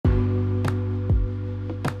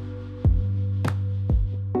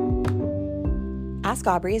Ask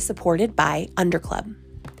Aubrey is supported by Underclub.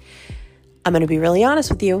 I'm going to be really honest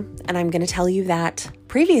with you, and I'm going to tell you that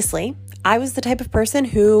previously, I was the type of person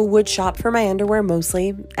who would shop for my underwear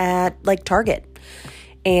mostly at like Target.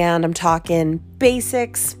 And I'm talking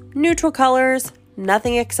basics, neutral colors,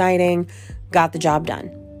 nothing exciting, got the job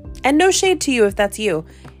done. And no shade to you if that's you.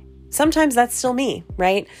 Sometimes that's still me,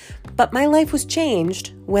 right? But my life was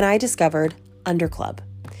changed when I discovered Underclub.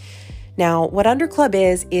 Now, what Underclub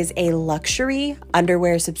is a luxury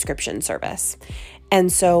underwear subscription service.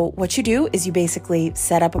 And so what you do is you basically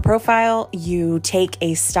set up a profile, you take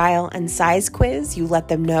a style and size quiz, you let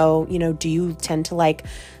them know, do you tend to like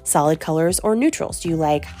solid colors or neutrals? Do you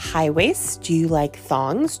like high waists? Do you like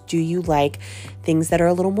thongs? Do you like things that are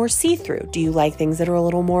a little more see-through? Do you like things that are a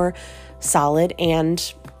little more solid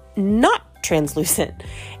and not translucent?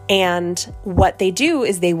 And what they do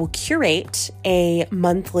is they will curate a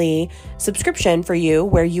monthly subscription for you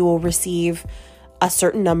where you will receive a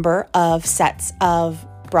certain number of sets of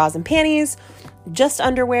bras and panties, just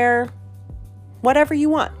underwear, whatever you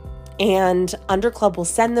want. And Underclub will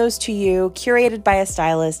send those to you, curated by a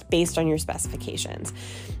stylist based on your specifications.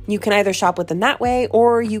 You can either shop with them that way,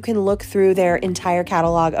 or you can look through their entire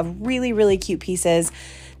catalog of really, really cute pieces.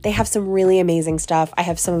 They have some really amazing stuff. I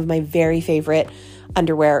have some of my very favorite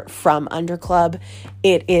underwear from Underclub.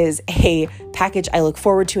 It is a package I look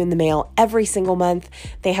forward to in the mail every single month.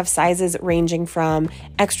 They have sizes ranging from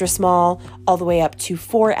extra small all the way up to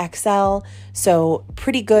 4XL. So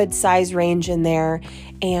pretty good size range in there.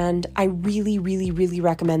 And I really, really, really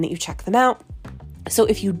recommend that you check them out. So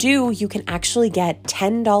if you do, you can actually get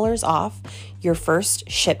 $10 off your first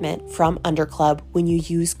shipment from Underclub when you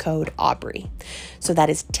use code Aubrey. So that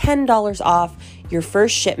is $10 off your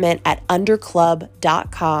first shipment at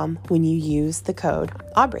underclub.com when you use the code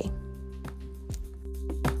Aubrey.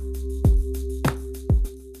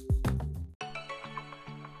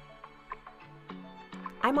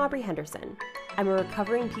 I'm Aubrey Henderson. I'm a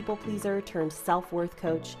recovering people pleaser turned self-worth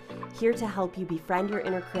coach, here to help you befriend your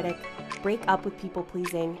inner critic, break up with people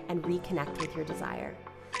pleasing, and reconnect with your desire.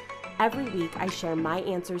 Every week, I share my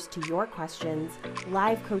answers to your questions,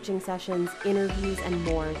 live coaching sessions, interviews, and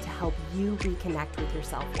more to help you reconnect with your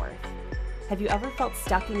self-worth. Have you ever felt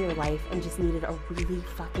stuck in your life and just needed a really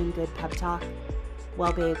fucking good pep talk?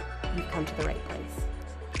 Well, babe, you've come to the right place.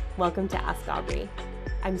 Welcome to Ask Aubrey.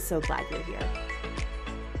 I'm so glad you're here.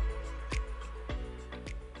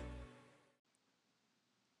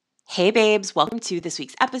 Hey babes, welcome to this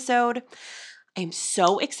week's episode. I'm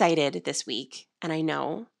so excited this week, and I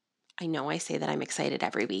know I say that I'm excited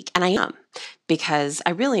every week, and I am, because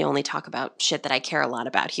I really only talk about shit that I care a lot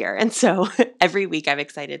about here. And so every week I'm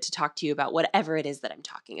excited to talk to you about whatever it is that I'm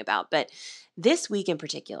talking about. But this week in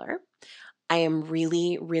particular, I am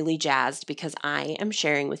really, really jazzed because I am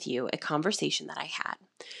sharing with you a conversation that I had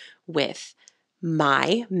with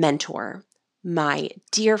my mentor, my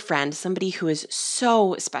dear friend, somebody who is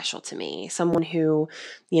so special to me, someone who,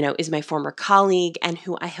 is my former colleague and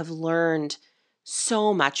who I have learned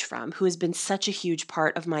so much from, who has been such a huge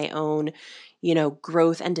part of my own,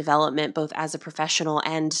 growth and development, both as a professional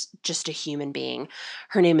and just a human being.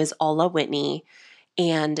 Her name is Ola Whitney,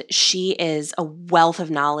 and she is a wealth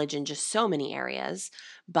of knowledge in just so many areas.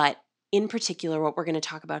 But in particular, what we're going to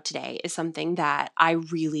talk about today is something that I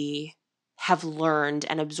really have learned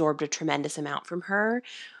and absorbed a tremendous amount from her,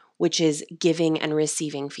 which is giving and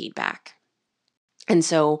receiving feedback. And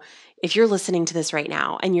so if you're listening to this right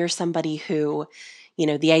now and you're somebody who,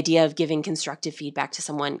 the idea of giving constructive feedback to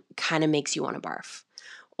someone kind of makes you want to barf,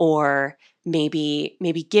 or maybe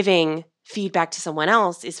giving feedback to someone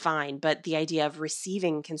else is fine, but the idea of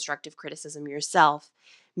receiving constructive criticism yourself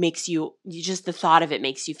makes you just the thought of it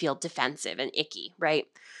makes you feel defensive and icky, right?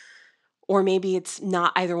 Or maybe it's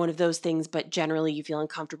not either one of those things, but generally you feel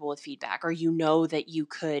uncomfortable with feedback, or that you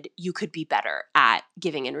could be better at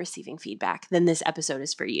giving and receiving feedback. Then this episode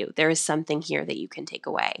is for you. There is something here that you can take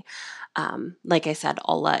away. Like I said,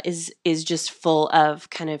 Ola is just full of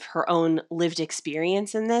kind of her own lived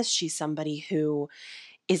experience in this. She's somebody who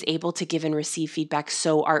is able to give and receive feedback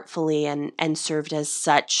so artfully and served as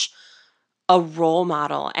such a role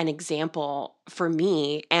model and example for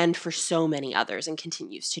me and for so many others, and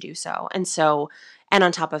continues to do so. And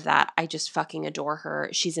on top of that, I just fucking adore her.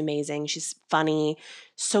 She's amazing. She's funny,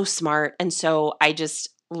 so smart. And so I just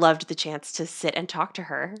loved the chance to sit and talk to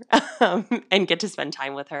her and get to spend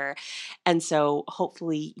time with her. And so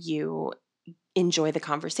hopefully you enjoy the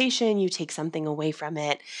conversation, you take something away from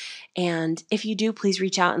it. And if you do, please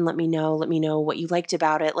reach out and let me know. Let me know what you liked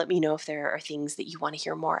about it. Let me know if there are things that you want to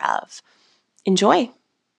hear more of. Enjoy.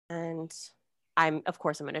 And I'm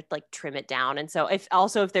going to trim it down. And so if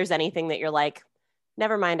there's anything that you're like,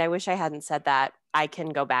 never mind. I wish I hadn't said that. I can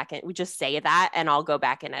go back and we just say that and I'll go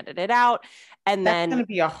back and edit it out. And That's then going to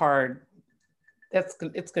be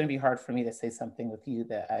it's going to be hard for me to say something with you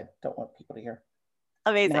that I don't want people to hear.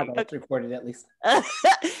 amazing. Now that it's recorded, at least.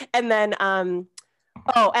 And then, and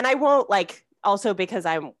I won't also because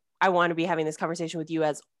I want to be having this conversation with you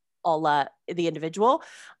as Ola, the individual.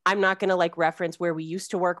 I'm not going to reference where we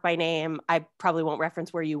used to work by name. I probably won't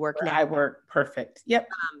reference where you work now. I work. Perfect. Yep.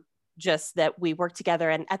 Just that we work together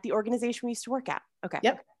and at the organization we used to work at. Okay.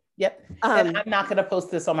 Yep. And I'm not going to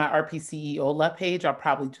post this on my RPCE Ola page. I'll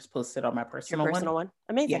probably just post it on my personal one.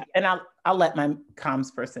 Amazing. Yeah. And I'll let my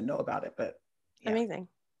comms person know about it, but yeah. Amazing.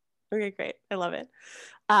 Okay, great. I love it.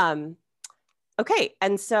 Okay.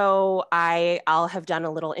 And so I'll have done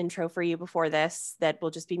a little intro for you before this that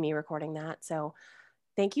will just be me recording that. So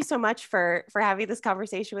thank you so much for having this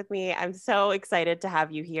conversation with me. I'm so excited to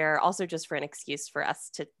have you here. Also just for an excuse for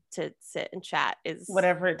us to sit and chat is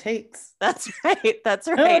whatever it takes. That's right. That's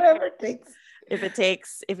right. Whatever it takes.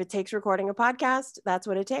 If it takes recording a podcast, that's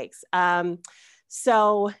what it takes.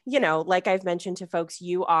 So, like I've mentioned to folks,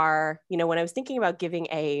 you are, when I was thinking about giving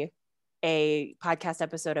a podcast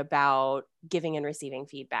episode about giving and receiving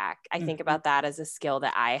feedback, I think about that as a skill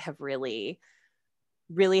that I have really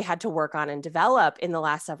had to work on and develop in the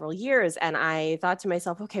last several years. And I thought to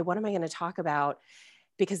myself, okay, what am I going to talk about?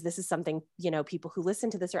 Because this is something, people who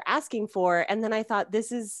listen to this are asking for. And then I thought,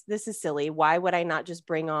 this is silly. Why would I not just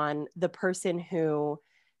bring on the person who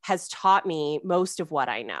has taught me most of what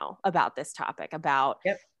I know about this topic, about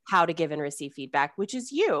how to give and receive feedback, which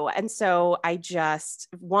is you. And so I just,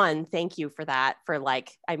 thank you for that, for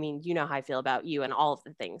you know how I feel about you and all of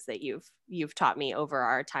the things that you've taught me over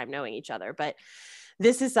our time knowing each other. But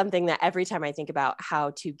this is something that every time I think about how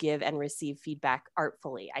to give and receive feedback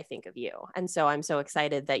artfully, I think of you. And so I'm so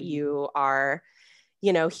excited that you are,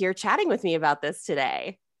 here chatting with me about this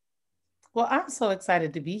today. Well, I'm so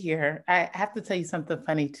excited to be here. I have to tell you something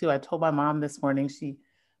funny too. I told my mom this morning, she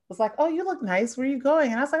was like, "Oh, you look nice. Where are you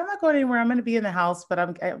going?" And I was like, "I'm not going anywhere. I'm going to be in the house, but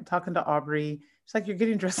I'm talking to Aubrey." She's like, "You're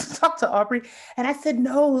getting dressed to talk to Aubrey?" And I said,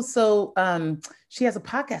 "No." So she has a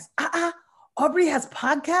podcast. Aubrey has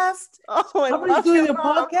podcast. Oh, Aubrey's doing a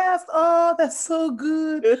podcast. Oh, that's so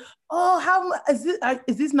good. Oh, how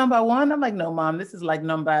is this number one? I'm like, "No, Mom, this is like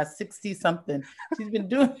number 60 something." She's been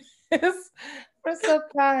doing this for some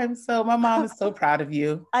time. So my mom is so proud of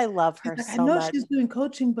you. I love her like, so I know much. She's doing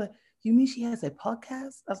coaching, but you mean she has a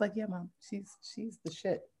podcast? I was like, yeah, Mom, she's the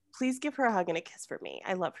shit. Please give her a hug and a kiss for me.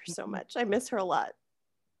 I love her so much. I miss her a lot.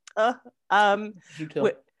 You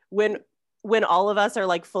too. When all of us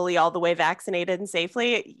are fully all the way vaccinated and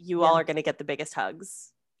safely, you all are going to get the biggest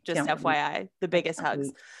hugs. Just FYI, the biggest hugs.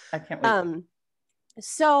 I can't wait.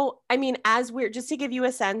 So, as we're just to give you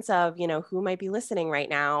a sense of, who might be listening right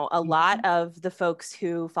now, a lot of the folks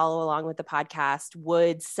who follow along with the podcast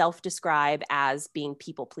would self-describe as being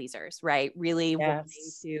people pleasers, right? Really wanting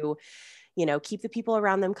to, keep the people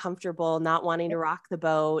around them comfortable, not wanting to rock the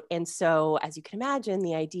boat. And so, as you can imagine,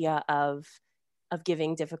 the idea of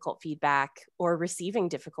giving difficult feedback or receiving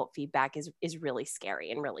difficult feedback is really scary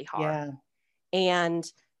and really hard. Yeah. And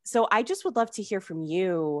so I just would love to hear from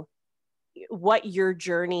you what your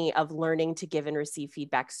journey of learning to give and receive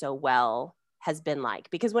feedback so well has been like.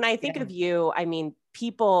 Because when I think of you,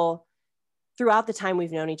 people throughout the time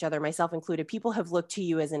we've known each other, myself included, people have looked to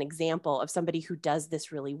you as an example of somebody who does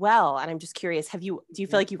this really well. And I'm just curious, do you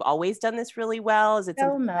feel like you've always done this really well? Is it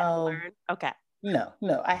something you had to learn? Okay. No.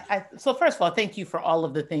 So first of all, thank you for all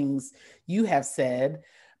of the things you have said,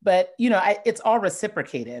 but it's all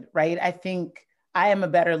reciprocated, right? I think I am a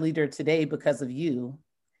better leader today because of you.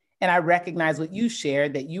 And I recognize what you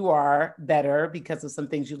shared, that you are better because of some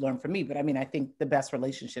things you learned from me. But I think the best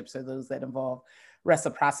relationships are those that involve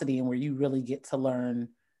reciprocity and where you really get to learn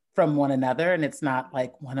from one another. And it's not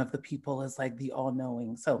like one of the people is like the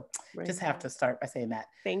all-knowing. So just have to start by saying that.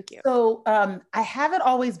 Thank you. So I haven't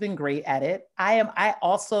always been great at it. I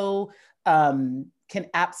also can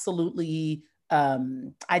absolutely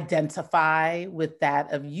identify with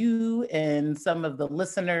that of you and some of the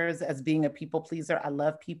listeners as being a people pleaser. I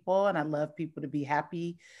love people and I love people to be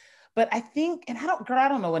happy. But I think, and I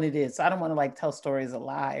don't know what it is. So I don't want to tell stories a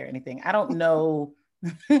lie or anything. I don't know.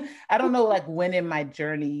 I don't know when in my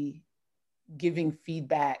journey giving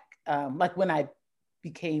feedback, when I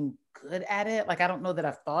became good at it. I don't know that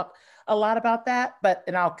I've thought a lot about that,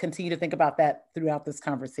 and I'll continue to think about that throughout this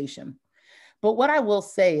conversation. But what I will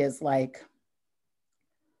say is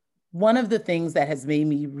one of the things that has made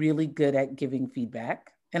me really good at giving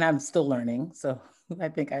feedback, and I'm still learning, so I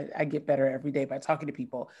think I get better every day by talking to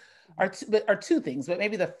people, are two things. But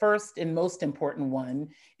maybe the first and most important one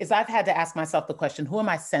is I've had to ask myself the question, who am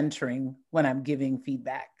I centering when I'm giving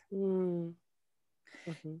feedback? Mm.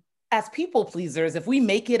 Mm-hmm. As people pleasers, if we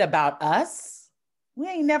make it about us, we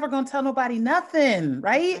ain't never gonna tell nobody nothing,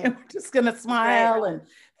 right? And we're just gonna smile and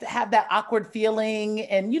have that awkward feeling.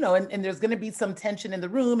 And, and there's gonna be some tension in the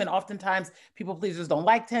room. And oftentimes people pleasers don't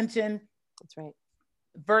like tension. That's right.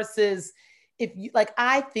 Versus if you, like,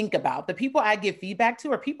 I think about the people I give feedback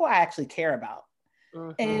to are people I actually care about.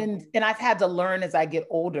 And I've had to learn as I get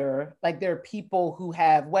older, like there are people who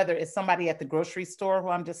have, whether it's somebody at the grocery store who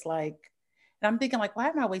I'm just like, and I'm thinking like, why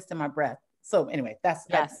am I wasting my breath? So anyway,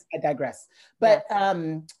 I digress. But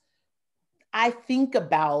I think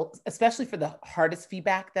about, especially for the hardest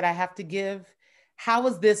feedback that I have to give, how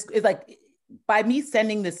is this, is like, by me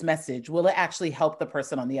sending this message, will it actually help the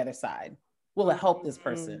person on the other side? Will it help this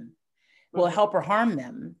person? Will it help or harm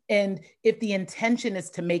them? And if the intention is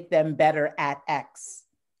to make them better at X,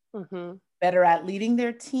 better at leading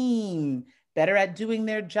their team, better at doing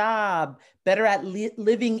their job, better at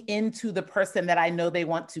living into the person that I know they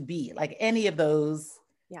want to be, like any of those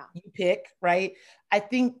you pick, right? I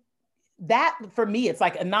think that for me, it's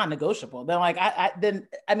like a non-negotiable. Then like,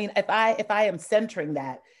 if I am centering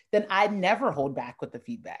that, then I never hold back with the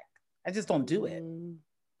feedback. I just don't do it.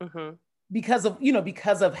 Because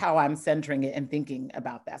of how I'm centering it and thinking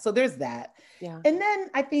about that. So there's that. Yeah. And then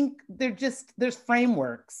I think there's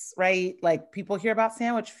frameworks, right? Like people hear about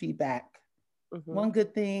sandwich feedback. One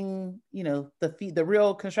good thing, the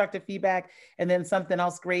real constructive feedback, and then something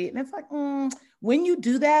else great. And it's like, when you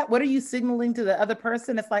do that, what are you signaling to the other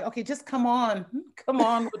person? It's like, okay, just come on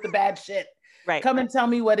with the bad shit. Right. Come and tell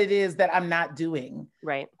me what it is that I'm not doing.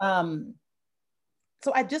 Right.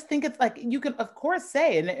 So I just think it's like, you can of course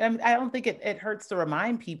say, and I don't think it hurts to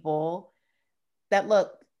remind people that,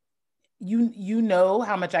 look, you know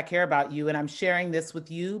how much I care about you, and I'm sharing this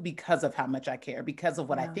with you because of how much I care, because of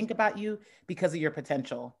what I think about you, because of your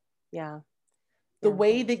potential. Yeah. The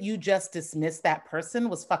way that you just dismissed that person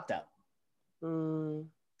was fucked up. And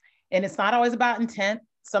it's not always about intent.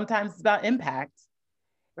 Sometimes it's about impact.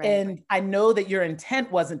 Right. And I know that your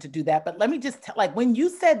intent wasn't to do that, but let me just tell, like, when you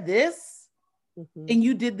said this, and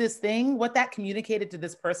you did this thing, what that communicated to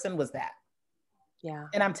this person was that. Yeah.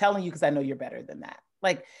 And I'm telling you, because I know you're better than that.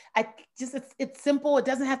 Like, it's simple. It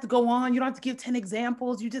doesn't have to go on. You don't have to give 10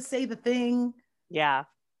 examples. You just say the thing. Yeah.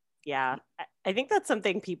 Yeah. I think that's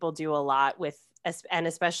something people do a lot with, and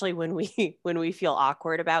especially when we feel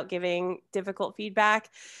awkward about giving difficult feedback,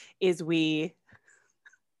 is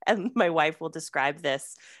and my wife will describe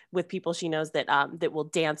this with people she knows that will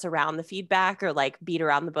dance around the feedback or like beat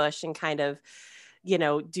around the bush and kind of,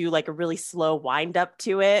 do like a really slow wind up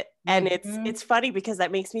to it. And it's funny because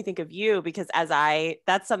that makes me think of you, because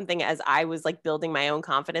that's something, as I was like building my own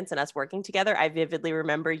confidence and us working together, I vividly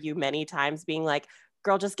remember you many times being like,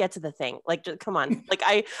 girl, just get to the thing. Like, just, come on. Like,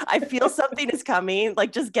 I feel something is coming.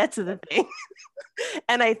 Like, just get to the thing.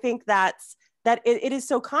 And I think that it is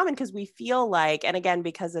so common because we feel like, and again,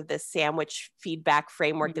 because of this sandwich feedback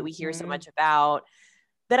framework that we hear so much about,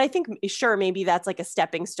 that I think, sure, maybe that's like a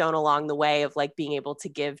stepping stone along the way of like being able to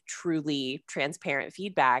give truly transparent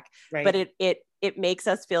feedback. Right. But it makes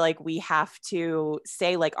us feel like we have to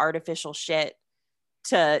say like artificial shit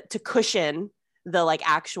to cushion the like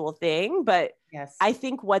actual thing. But yes, I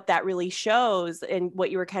think what that really shows, and what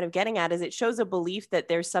you were kind of getting at, is it shows a belief that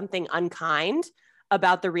there's something unkind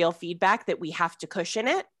about the real feedback, that we have to cushion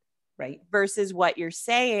it. Right. Versus what you're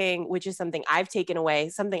saying, which is something I've taken away,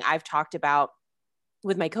 something I've talked about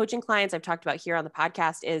with my coaching clients, I've talked about here on the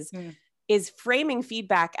podcast, is framing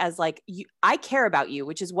feedback as like, I care about you,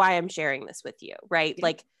 which is why I'm sharing this with you. Right. Yeah.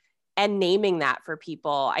 Like, and naming that for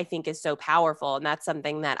people, I think is so powerful. And that's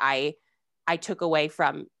something that I took away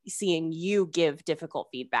from seeing you give difficult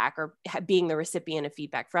feedback, or being the recipient of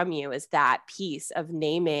feedback from you, is that piece of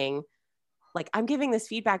naming, like, I'm giving this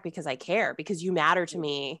feedback because I care, because you matter to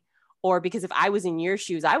me, or because if I was in your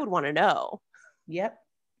shoes, I would want to know. Yep.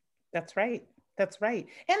 That's right. That's right.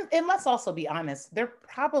 And let's also be honest. There are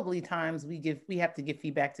probably times we have to give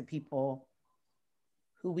feedback to people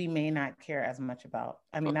who we may not care as much about.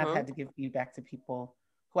 I mean, I've had to give feedback to people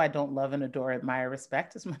who I don't love and adore, admire,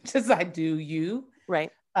 respect as much as I do you. Right.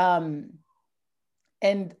 And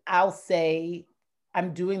I'll say,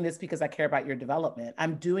 I'm doing this because I care about your development.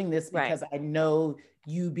 I'm doing this because I know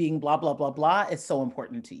you being blah, blah, blah, blah is so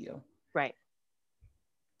important to you. Right.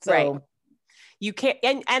 So you care,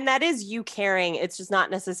 and that is you caring. It's just not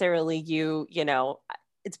necessarily you,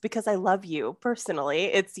 it's because I love you personally.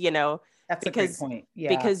 It's, that's because, a great point. Yeah.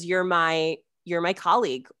 Because you're my you're my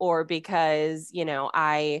colleague, or because,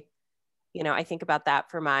 I think about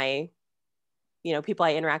that for my, people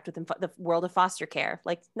I interact with in the world of foster care.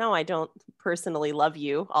 Like, no, I don't personally love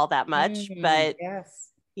you all that much, but Yes.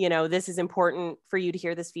 this is important for you to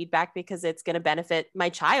hear this feedback because it's going to benefit my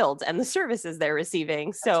child and the services they're receiving.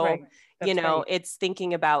 That's So, right. That's right. it's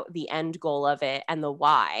thinking about the end goal of it and the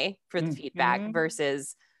why for the feedback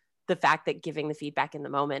versus the fact that giving the feedback in the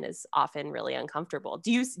moment is often really uncomfortable.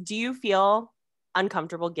 Do you feel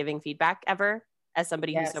uncomfortable giving feedback ever as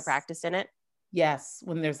somebody who's so practiced in it? Yes,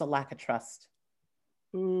 when there's a lack of trust.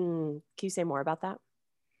 Can you say more about that?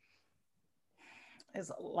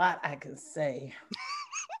 There's a lot I can say.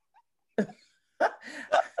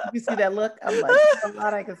 You see that look? I'm like, a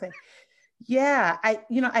lot I can say. Yeah, I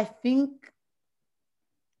think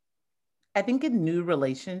in new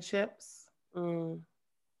relationships,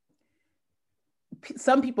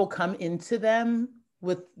 some people come into them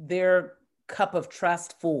with their cup of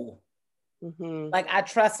trust full. Like, I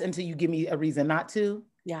trust until you give me a reason not to.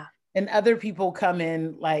 Yeah. And other people come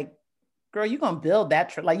in like, girl, you're going to build that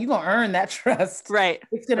trust. Like, you're going to earn that trust. Right.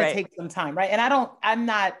 It's going to take some time. Right. And I'm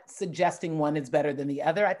not suggesting one is better than the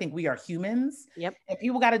other. I think we are humans. Yep. And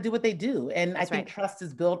people got to do what they do. And I think trust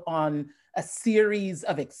is built on a series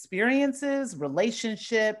of experiences,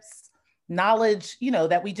 relationships, knowledge,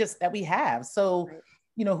 that we have. So,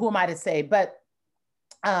 who am I to say? But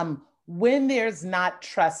when there's not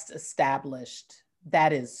trust established,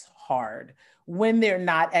 that is hard. When there are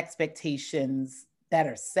not expectations that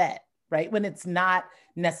are set, right? When it's not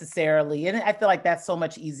necessarily, and I feel like that's so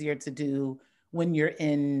much easier to do when you're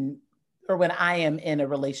in, or when I am in a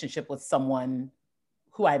relationship with someone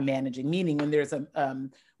who I'm managing, meaning when there's a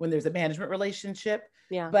management relationship.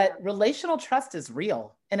 Yeah. But relational trust is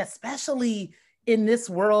real. And especially in this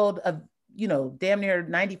world of, damn near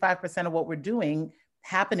 95% of what we're doing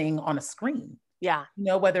happening on a screen. Yeah.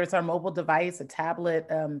 Whether it's our mobile device, a tablet,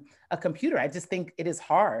 a computer, I just think it is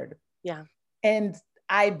hard. Yeah. And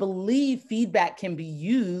I believe feedback can be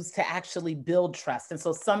used to actually build trust. And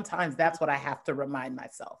so sometimes that's what I have to remind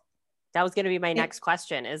myself. That was going to be my next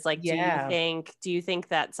question is like, yeah. do you think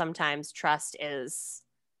that sometimes trust is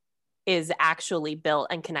actually built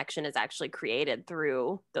and connection is actually created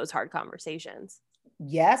through those hard conversations?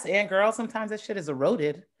 Yes. And girl, sometimes that shit is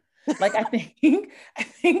eroded. Like, I think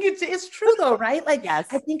it's true though, right? Like, yes.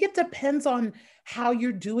 I think it depends on how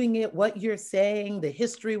you're doing it, what you're saying, the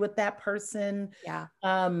history with that person. Yeah.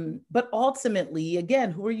 But ultimately,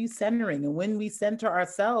 again, who are you centering? And when we center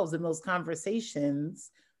ourselves in those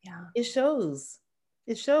conversations, it shows.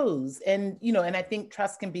 And, and I think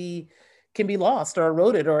trust can be lost or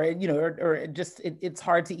eroded or, or just, it's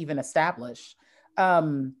hard to even establish.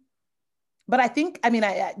 But I think,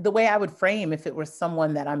 the way I would frame if it were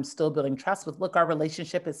someone that I'm still building trust with, look, our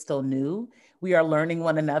relationship is still new. We are learning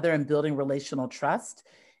one another and building relational trust.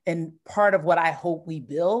 And part of what I hope we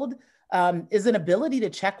build is an ability to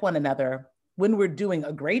check one another when we're doing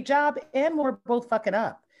a great job and we're both fucking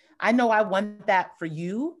up. I know I want that for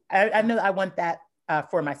you. I know I want that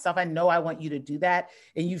for myself. I know I want you to do that.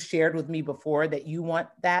 And you've shared with me before that you want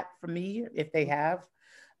that from me if they have.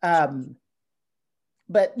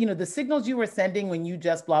 But, the signals you were sending when you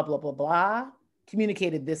just blah, blah, blah, blah,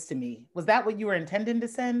 communicated this to me. Was that what you were intending to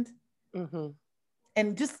send?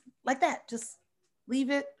 And just like that, just leave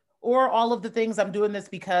it. Or all of the things, I'm doing this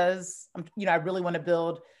because, I really want to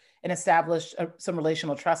build and establish some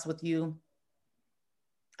relational trust with you.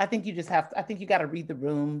 I think you got to read the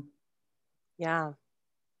room. Yeah.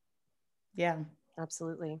 Yeah.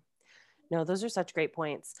 Absolutely. No, those are such great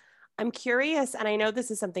points. I'm curious, and I know this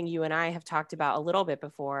is something you and I have talked about a little bit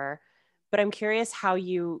before, but I'm curious how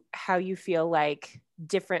you feel like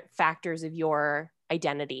different factors of your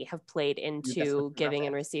identity have played into giving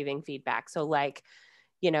and receiving feedback. So like,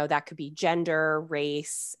 that could be gender,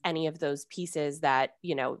 race, any of those pieces that,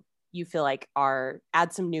 you feel like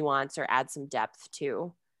add some nuance or add some depth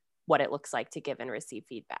to what it looks like to give and receive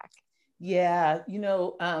feedback. Yeah.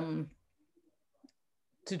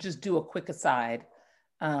 To just do a quick aside,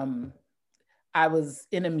 I was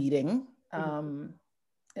in a meeting at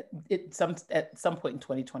some point in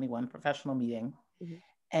 2021, professional meeting,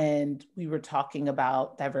 and we were talking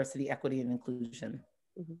about diversity, equity, and inclusion.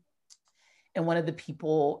 And one of the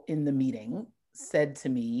people in the meeting said to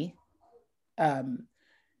me, how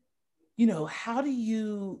do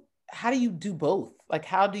you do both? Like,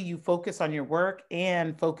 how do you focus on your work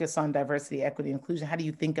and focus on diversity, equity, inclusion? How do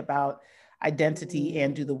you think about identity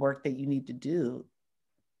and do the work that you need to do?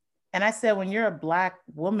 And I said, when you're a Black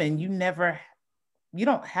woman, you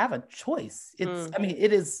don't have a choice. It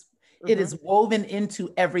is woven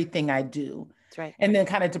into everything I do. That's right. And then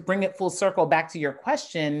kind of to bring it full circle back to your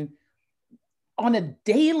question, on a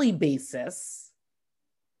daily basis,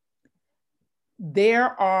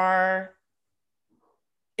 there are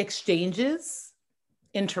exchanges,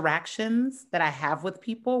 interactions that I have with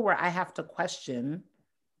people where I have to question,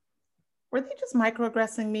 were they just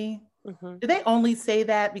microaggressing me? Mm-hmm. Do they only say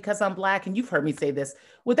that because I'm Black? And you've heard me say this.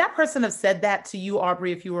 Would that person have said that to you,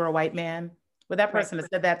 Aubrey, if you were a white man? Would that person have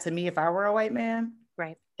said that to me if I were a white man?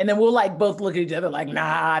 Right. And then we'll like both look at each other like,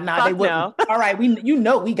 nah, Fuck they wouldn't. no. All right,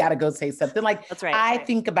 we got to go say something. Like, That's right. I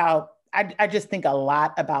think about, I just think a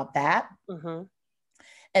lot about that. Mm-hmm.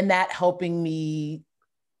 And that helping me.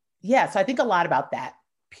 Yeah, so I think a lot about that,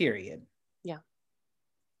 period. Yeah.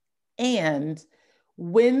 And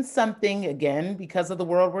when something, again, because of the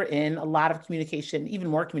world we're in, a lot of communication, even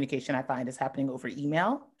more communication I find is happening over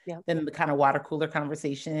email than the kind of water cooler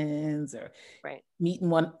conversations or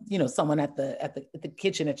meeting someone at the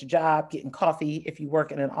kitchen at your job, getting coffee if you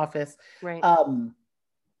work in an office. Right.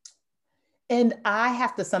 And I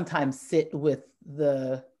have to sometimes sit with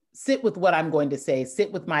what I'm going to say,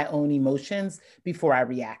 sit with my own emotions before I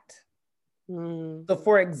react. So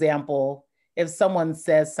for example, if someone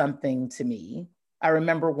says something to me, I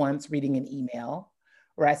remember once reading an email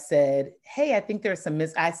where I said, hey, I think there's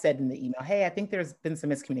I said in the email, hey, I think there's been some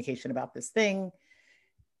miscommunication about this thing.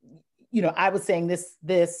 I was saying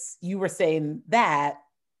this, you were saying that,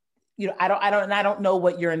 I don't know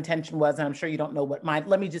what your intention was. And I'm sure you don't know what mine,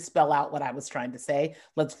 let me just spell out what I was trying to say.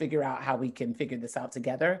 Let's figure out how we can figure this out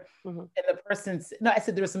together. Mm-hmm. And the person, I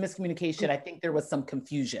said, there was some miscommunication. I think there was some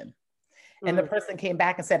confusion. And the person came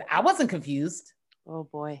back and said, I wasn't confused. Oh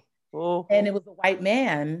boy. Oh. And it was a white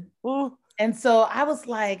man. Oh. And so I was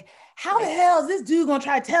like, how the hell is this dude gonna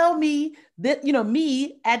try to tell me that,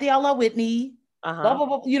 me, Adiola Whitney, blah,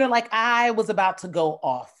 blah, blah, like I was about to go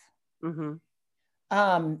off. Mm-hmm.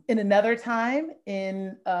 In another time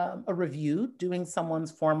in a review, doing someone's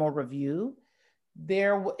formal review,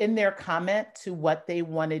 in their comment to what they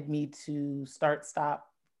wanted me to stop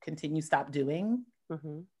doing,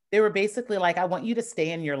 mm-hmm. They were basically like, I want you to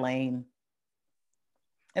stay in your lane.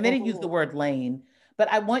 And they didn't use the word lane,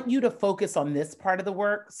 but I want you to focus on this part of the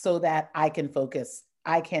work so that I can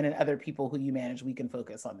and other people who you manage, we can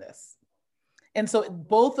focus on this. And so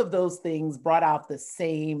both of those things brought out the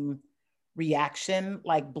same reaction,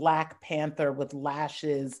 like Black Panther with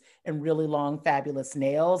lashes and really long, fabulous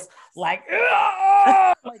nails, like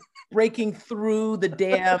breaking through the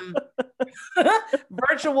damn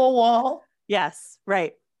virtual wall. Yes,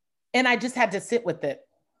 right. And I just had to sit with it.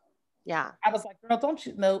 Yeah. I was like, girl, don't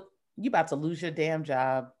you know, you about to lose your damn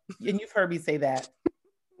job. And you've heard me say that.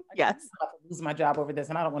 Yes. I'm about to lose my job over this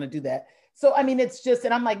and I don't want to do that. So, I mean, it's just,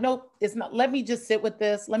 and I'm like, nope, it's not, let me just sit with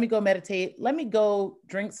this. Let me go meditate. Let me go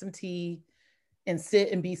drink some tea and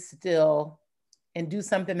sit and be still and do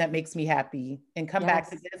something that makes me happy and come back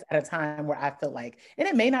to this at a time where I feel like, and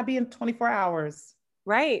it may not be in 24 hours.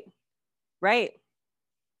 Right. Right.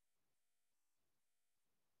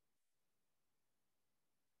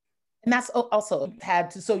 And that's also had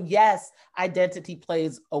to, so yes, identity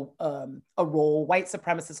plays a role. White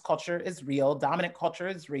supremacist culture is real. Dominant culture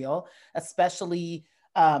is real, especially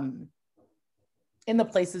in the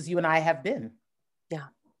places you and I have been. Yeah.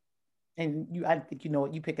 And I think you know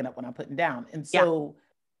what you're picking up when I'm putting down. And so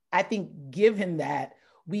I think given that,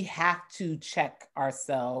 we have to check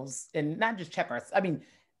ourselves and not just check ourselves. I mean,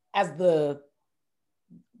 as the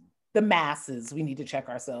masses, we need to check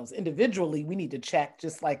ourselves. Individually, we need to check,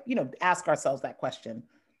 just like, ask ourselves that question.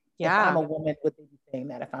 Yeah. If I'm a woman, would they be saying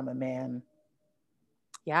that if I'm a man?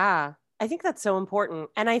 Yeah, I think that's so important.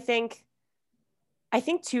 And I think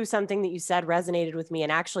too, something that you said resonated with me,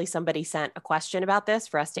 and actually somebody sent a question about this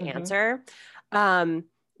for us to answer,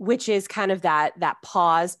 which is kind of that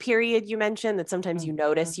pause period you mentioned, that sometimes you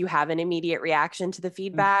notice you have an immediate reaction to the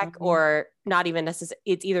feedback, or not even necessarily,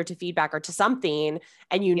 it's either to feedback or to something,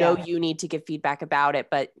 and you need to give feedback about it,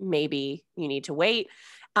 but maybe you need to wait.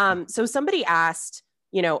 So somebody asked,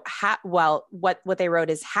 what they wrote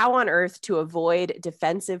is, how on earth to avoid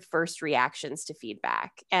defensive first reactions to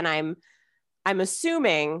feedback. And I'm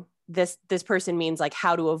assuming this person means like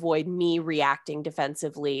how to avoid me reacting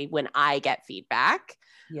defensively when I get feedback.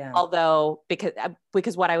 Yeah. Although,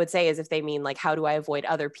 because what I would say is, if they mean like, how do I avoid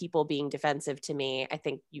other people being defensive to me? I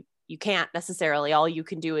think you can't necessarily. All you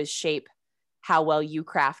can do is shape how well you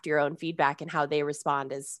craft your own feedback, and how they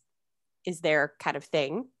respond is their kind of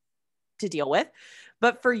thing to deal with.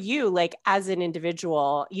 But for you, like as an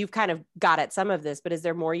individual, you've kind of got at some of this, but is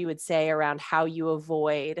there more you would say around how you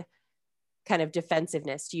avoid kind of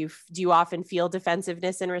defensiveness? Do you often feel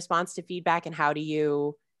defensiveness in response to feedback, and how do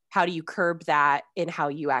you curb that in how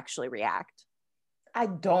you actually react? I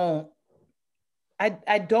don't,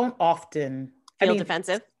 I don't often, I Feel mean,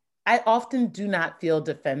 defensive? I often do not feel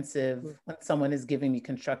defensive Mm. when someone is giving me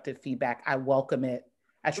constructive feedback. I welcome it.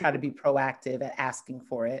 I try to be proactive at asking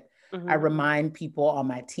for it. I Mm-hmm. remind people on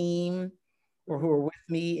my team or Mm-hmm. who are with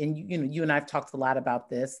me, and you and I've talked a lot about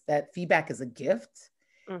this, that feedback is a gift.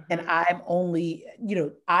 And Mm-hmm. I'm only,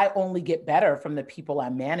 I only get better from the people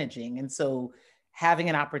I'm managing. And so having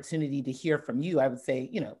an opportunity to hear from you, I would say,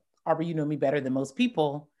 Arbor, you know me better than most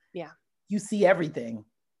people. Yeah. You see everything,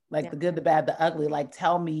 like Yeah. the good, the bad, the ugly. Like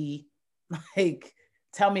like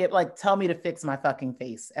tell me to fix my fucking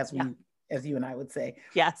face, Yeah. as you and I would say.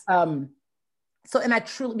 Yes. Um, so and I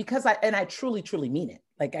truly I truly, truly mean it.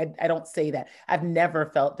 Like I don't say that. I've never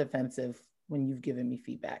felt defensive when you've given me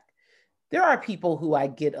feedback. There are people who I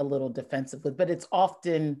get a little defensive with, but it's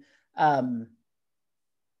often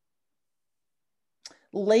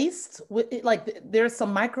laced with it, like there's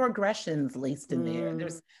some microaggressions laced in there.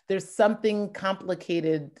 Mm. There's something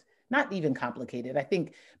complicated, not even complicated, I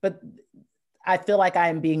think, but I feel like I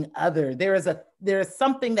am being other. There is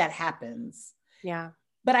something that happens, Yeah.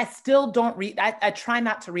 but I still don't read. I try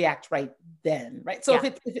not to react right then, right? So Yeah.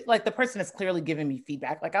 if it like the person is clearly giving me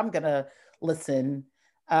feedback, like I'm gonna listen.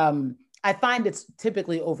 I find it's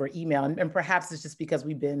typically over email, and perhaps it's just because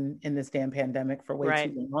we've been in this damn pandemic for way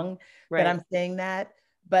Right. too long that Right. I'm saying that.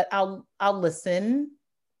 But I'll listen.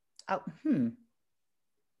 I'll,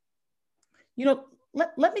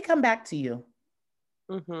 let me come back to you,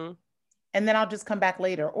 Mm-hmm. and then I'll just come back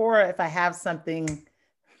later. Or if I have something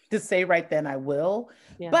to say right then, I will.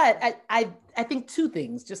 Yeah. But I think two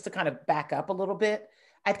things, just to kind of back up a little bit.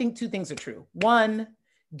 I think two things are true. One,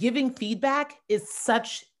 giving feedback is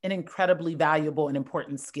such an incredibly valuable and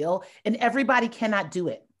important skill, and everybody cannot do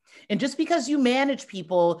it. And just because you manage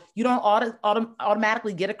people, you don't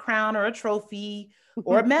automatically get a crown or a trophy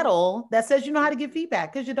or a medal that says you know how to give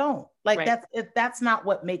feedback, because you don't. Like Right. that's not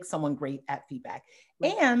what makes someone great at feedback.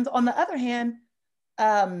 Right. And on the other hand,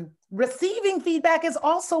 receiving feedback is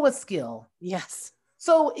also a skill. Yes.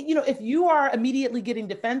 So, if you are immediately getting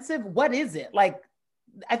defensive, what is it? Like,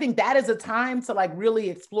 I think that is a time to like really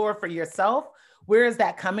explore for yourself. Where is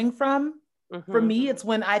that coming from? For Mm-hmm. me, it's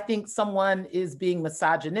when I think someone is being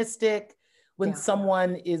misogynistic, when Yeah.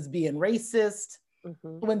 someone is being racist,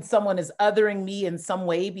 Mm-hmm. when someone is othering me in some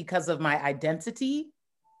way because of my identity,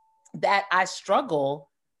 that I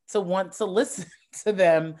struggle to want to listen to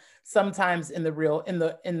them sometimes in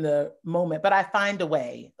the moment, but I find a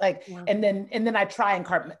way, like, Yeah. and then I try and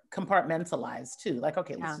compartmentalize too, like,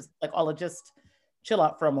 okay, let's Yeah. just like I'll just chill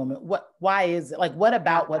out for a moment. Why is it, like, what Yeah.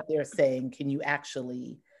 about what they're saying can you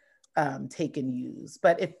actually take and use?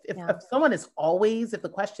 But Yeah. if someone is always, if the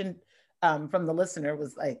question from the listener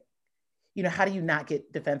was like, how do you not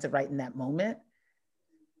get defensive right in that moment?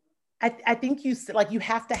 I think you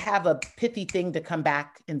have to have a pithy thing to come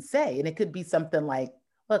back and say. And it could be something like,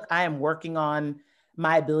 look, I am working on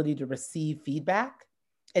my ability to receive feedback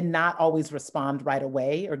and not always respond right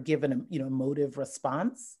away or give an emotive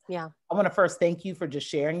response. Yeah. I want to first thank you for just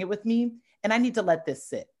sharing it with me. And I need to let this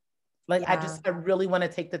sit. Like Yeah. I really want to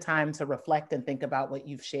take the time to reflect and think about what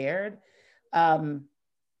you've shared. Um,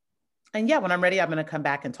 and yeah, when I'm ready, I'm going to come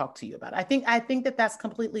back and talk to you about it. I think that that's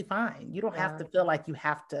completely fine. You don't have Yeah. to feel like you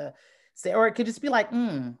have to say, or it could just be like,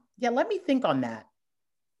 yeah, let me think on that.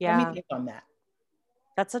 Let me Yeah. think on that.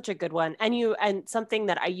 That's such a good one. And something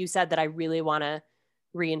that you said that I really want to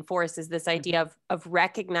reinforce is this Mhm. idea of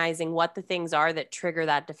recognizing what the things are that trigger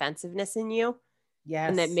that defensiveness in you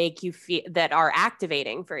and that Yes. make you feel that are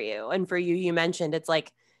activating for you. And for you, you mentioned it's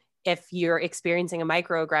like if you're experiencing a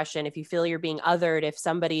microaggression, if you feel you're being othered, if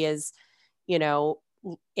somebody is, you know,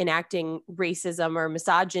 enacting racism or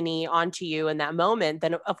misogyny onto you in that moment,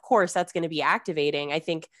 then of course that's going to be activating. I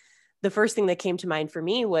think the first thing that came to mind for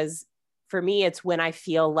me was, for me, it's when I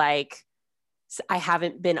feel like I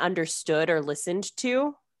haven't been understood or listened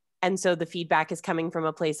to. And so the feedback is coming from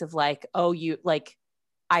a place of like, oh, you like,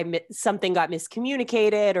 something got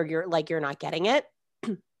miscommunicated, or you're not getting it.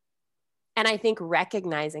 And I think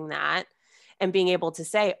recognizing that and being able to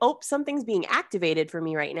say, oh, something's being activated for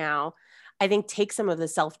me right now, I think take some of the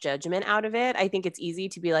self-judgment out of it. I think it's easy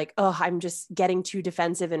to be like, oh, I'm just getting too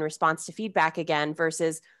defensive in response to feedback again,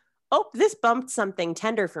 versus, oh, this bumped something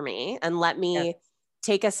tender for me and let Yes. me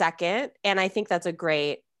take a second. And I think that's a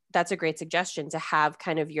great suggestion to have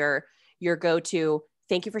kind of your go-to.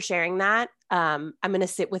 Thank you for sharing that. I'm going to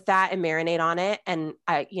sit with that and marinate on it. And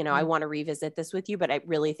I want to revisit this with you, but I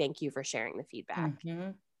really thank you for sharing the feedback.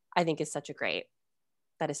 Mm-hmm. I think that is such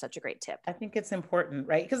a great tip. I think it's important,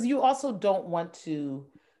 right? Because you don't want to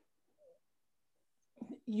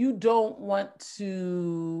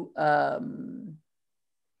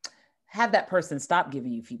have that person stop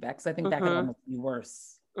giving you feedback, because I think that could Mm-hmm. almost be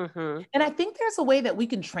worse. Mm-hmm. And I think there's a way that we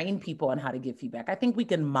can train people on how to give feedback. I think we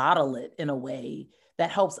can model it in a way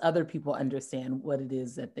that helps other people understand what it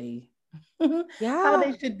is that they how Yeah,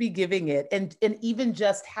 they should be giving it. And even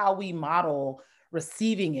just how we model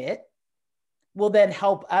receiving it will then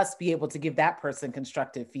help us be able to give that person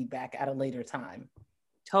constructive feedback at a later time.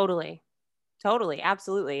 totally. Totally.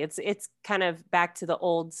 Absolutely. It's kind of back to the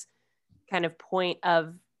old kind of point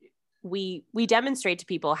of we demonstrate to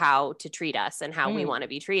people how to treat us and how we Mm, want to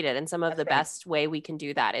be treated. And some of that's the right. best way we can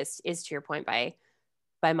do that is to your point by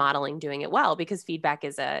modeling doing it well, because feedback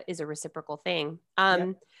is a reciprocal thing.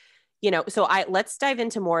 Yep. So let's dive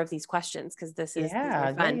into more of these questions, because these are Yeah.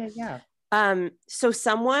 Yeah. fun. Yeah. Yeah. So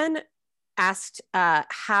someone asked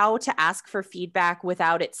how to ask for feedback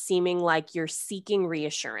without it seeming like you're seeking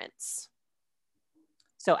reassurance.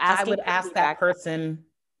 So I asking would for ask that feedback. person.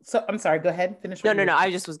 So I'm sorry, go ahead, finish No, what you no, were no. saying.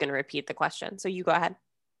 I just was going to repeat the question. So you go ahead.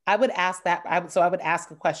 I would ask that. So I would ask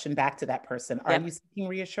a question back to that person. Are Yep. you seeking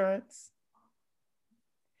reassurance?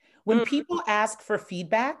 When Mm, people ask for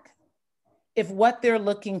feedback, if what they're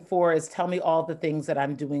looking for is tell me all the things that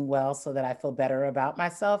I'm doing well so that I feel better about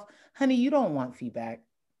myself, honey, you don't want feedback.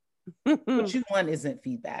 What you want isn't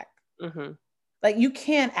feedback. mm-hmm. Like you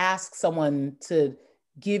can't ask someone to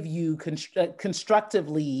give you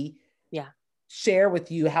constructively Yeah. share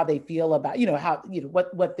with you how they feel about, how,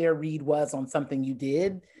 what their read was on something you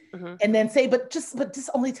did. Mm-hmm. And then say, but just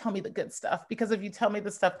only tell me the good stuff. Because if you tell me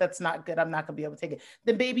the stuff that's not good, I'm not gonna be able to take it.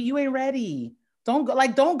 Then baby, you ain't ready. Don't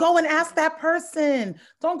go and ask that person.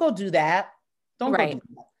 Don't go do that. Don't go Right.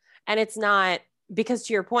 do that. And it's not, because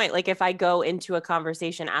to your point, like if I go into a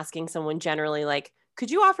conversation asking someone generally, like,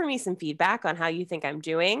 could you offer me some feedback on how you think I'm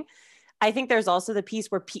doing? I think there's also the piece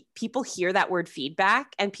where people hear that word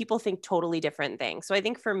feedback and people think totally different things. So I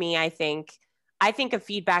think for me, I think of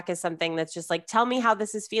feedback as something that's just like, tell me how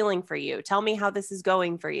this is feeling for you. Tell me how this is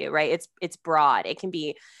going for you, right? It's broad. It can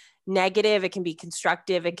be negative, it can be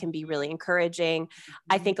constructive, it can be really encouraging.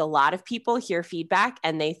 I Mhm. think a lot of people hear feedback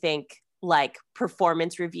and they think like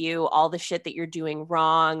performance review, all the shit that you're doing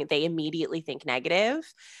wrong, they immediately think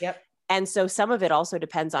negative. Yep. And so some of it also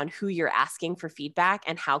depends on who you're asking for feedback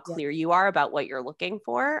and how Yep. clear you are about what you're looking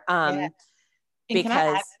for. Yeah. And can I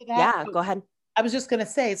add Because to that? yeah, go ahead. I was just gonna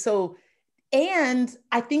say, so and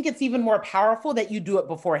I think it's even more powerful that you do it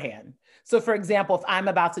beforehand. So, for example, if I'm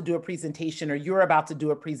about to do a presentation or you're about to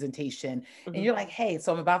do a presentation and Mm-hmm. you're like, hey,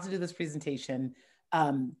 so I'm about to do this presentation,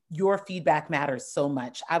 your feedback matters so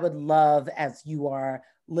much. I would love, as you are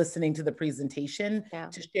listening to the presentation, Yeah.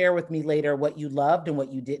 to share with me later what you loved and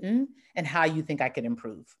what you didn't and how you think I could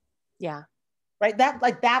improve. Yeah. Right?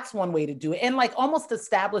 That's one way to do it. And like almost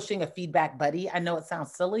establishing a feedback buddy. I know it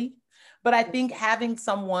sounds silly, but I think having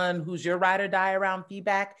someone who's your ride or die around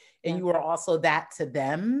feedback and Yeah. you are also that to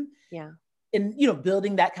them, Yeah. and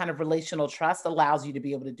building that kind of relational trust allows you to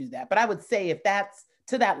be able to do that. But I would say if that's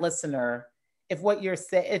to that listener, if what you're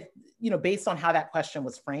saying, if based on how that question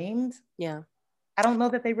was framed, Yeah. I don't know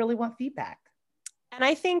that they really want feedback. And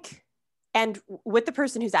I think, and with the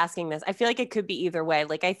person who's asking this, I feel like it could be either way.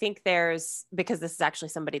 Like I think because this is actually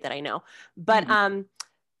somebody that I know, but Mm.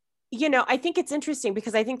 I think it's interesting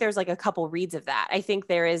because I think there's like a couple reads of that. I think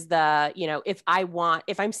there is the,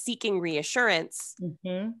 if I'm seeking reassurance,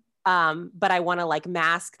 Mm-hmm. but I want to like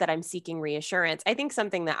mask that I'm seeking reassurance. I think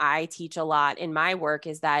something that I teach a lot in my work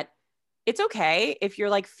is that it's okay if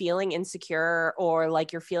you're like feeling insecure or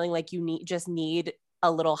like you're feeling like you need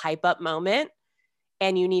a little hype up moment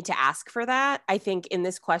and you need to ask for that. I think in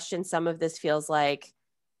this question, some of this feels like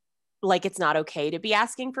it's not okay to be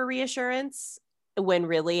asking for reassurance when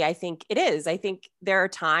really I think it is. I think there are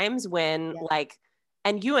times when Yeah. like,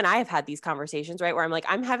 and you and I have had these conversations, right? Where I'm like,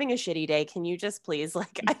 I'm having a shitty day. Can you just please,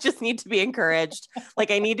 like, I just need to be encouraged.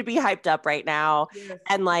 Like, I need to be hyped up right now. Yes.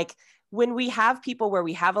 And like, when we have people where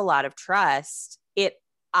we have a lot of trust,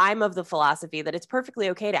 I'm of the philosophy that it's perfectly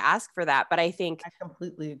okay to ask for that. But I think I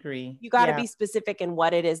completely agree. you got to Yeah. be specific in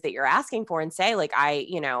what it is that you're asking for and say like I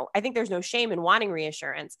think there's no shame in wanting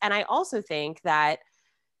reassurance. And I also think that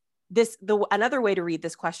another way to read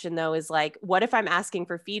this question though is like, what if I'm asking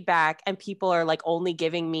for feedback and people are like only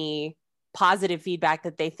giving me positive feedback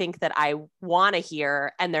that they think that I want to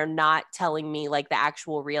hear, and they're not telling me like the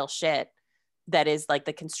actual real shit that is like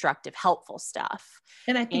the constructive helpful stuff.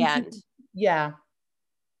 And I think And yeah,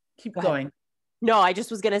 keep go ahead. going. No, I just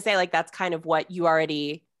was going to say like that's kind of what you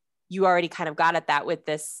already kind of got at that with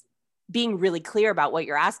this being really clear about what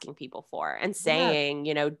you're asking people for and Yes. saying,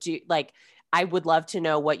 do like I would love to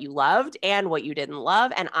know what you loved and what you didn't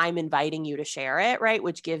love, and I'm inviting you to share it, right?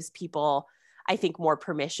 Which gives people I think, more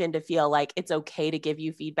permission to feel like it's okay to give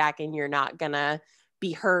you feedback and you're not gonna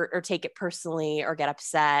be hurt or take it personally or get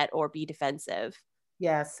upset or be defensive.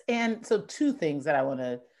 Yes. And so, two things that I want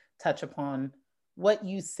to touch upon. What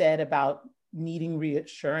you said about needing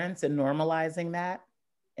reassurance and normalizing that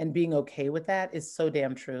and being okay with that is so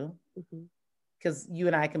damn true. Mm-hmm. Because you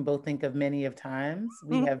and I can both think of many of times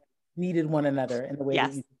we have needed one another in the way that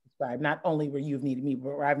Yes. you described. Not only where you've needed me,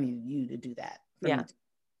 but where I've needed you to do that for Yeah. me.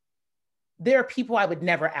 There are people I would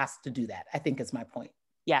never ask to do that, I think is my point.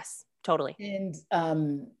 Yes, totally.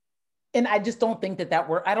 And I just don't think that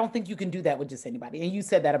work. I don't think you can do that with just anybody. And you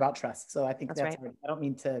said that about trust. So I think that's right. I don't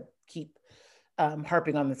mean to keep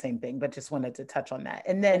harping on the same thing, but just wanted to touch on that.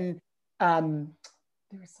 And then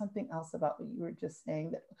there was something else about what you were just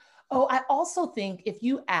saying that, I also think if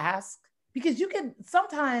you ask, because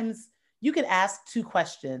sometimes you can ask two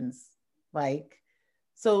questions, like,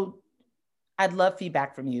 so I'd love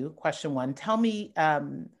feedback from you. Question one, tell me,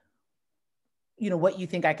 what you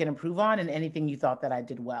think I can improve on and anything you thought that I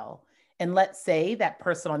did well. And let's say that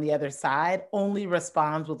person on the other side only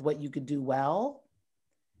responds with what you could do well.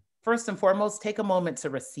 First and foremost, take a moment to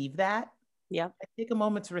receive that. Yeah. Take a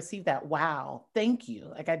moment to receive that. Wow. Thank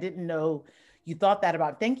you. Like, I didn't know you thought that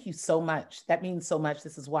about. Thank you so much. That means so much.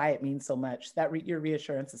 This is why it means so much. That your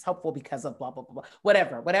reassurance is helpful because of blah, blah, blah, blah.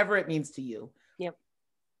 Whatever it means to you. Yep.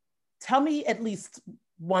 Tell me at least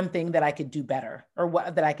one thing that I could do better or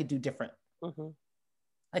what that I could do different. Mm-hmm.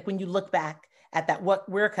 Like, when you look back at that,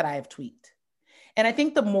 where could I have tweaked? And I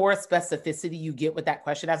think the more specificity you get with that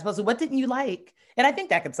question, as opposed to what didn't you like? And I think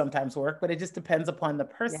that could sometimes work, but it just depends upon the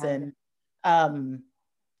person. Yeah.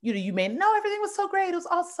 You may know everything was so great. It was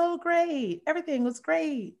all so great. Everything was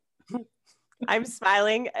great. I'm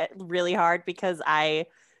smiling really hard because I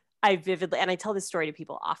vividly, and I tell this story to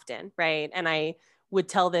people often, right? And I would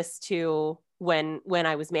tell this to when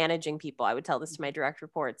I was managing people, I would tell this to my direct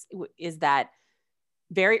reports, is that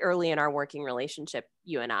very early in our working relationship,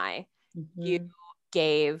 you and I, you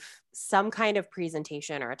gave some kind of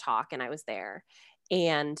presentation or a talk, and I was there.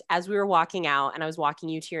 And as we were walking out, and I was walking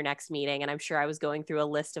you to your next meeting, and I'm sure I was going through a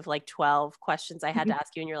list of like 12 questions I had to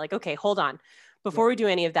ask you, and you're like, okay, hold on. Before we do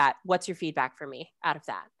any of that, what's your feedback for me out of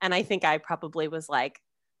that? And I think I probably was like,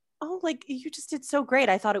 oh, like, you just did so great.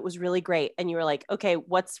 I thought it was really great. And you were like, okay,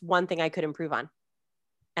 what's one thing I could improve on?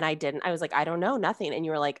 And I didn't. I was like, I don't know, nothing. And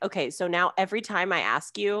you were like, okay, so now every time I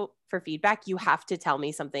ask you for feedback, you have to tell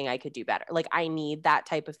me something I could do better. Like, I need that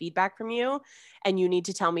type of feedback from you. And you need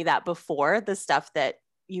to tell me that before the stuff that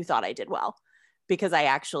you thought I did well, because I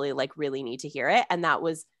actually like really need to hear it. And that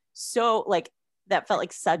was so like, that felt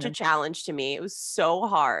like such a challenge to me. It was so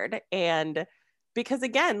hard. And because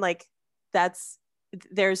again, like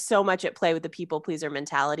there's so much at play with the people pleaser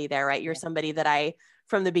mentality there, right? You're somebody that I,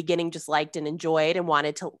 from the beginning, just liked and enjoyed and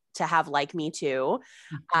wanted to have like me too.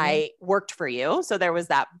 Mm-hmm. I worked for you. So there was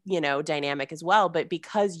that, dynamic as well. But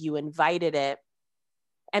because you invited it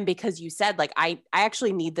and because you said like, I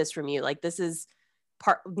actually need this from you, like this is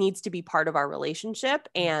needs to be part of our relationship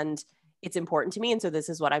and it's important to me. And so this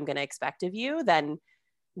is what I'm going to expect of you. Then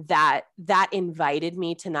that invited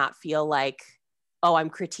me to not feel like, oh,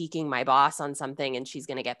 I'm critiquing my boss on something and she's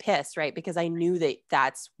going to get pissed, right? Because I knew that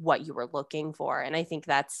that's what you were looking for. And I think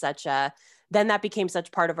that's then that became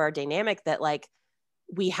such part of our dynamic that like,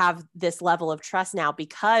 we have this level of trust now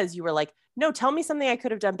because you were like, no, tell me something I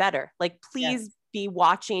could have done better. Like, please be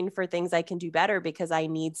watching for things I can do better because I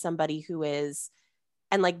need somebody who is,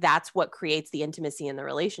 and like, that's what creates the intimacy in the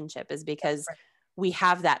relationship is because we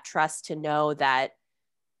have that trust to know that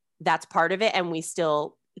that's part of it. And we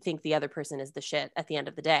still think the other person is the shit at the end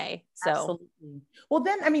of the day. So, absolutely. Well,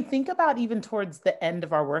 then, I mean, think about even towards the end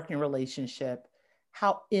of our working relationship,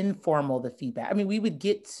 how informal the feedback. I mean, we would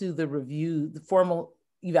get to the formal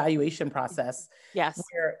evaluation process. Yes.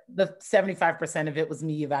 Where the 75% of it was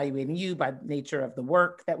me evaluating you by nature of the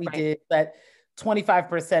work that we did. But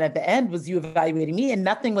 25% at the end was you evaluating me, and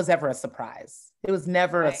nothing was ever a surprise. It was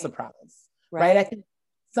never a surprise. Right. I think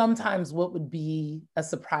sometimes what would be a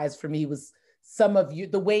surprise for me was some of you,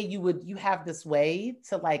 the way you have this way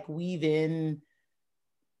to like weave in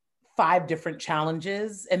 5 different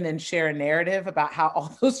challenges and then share a narrative about how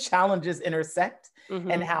all those challenges intersect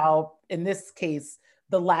and how, in this case,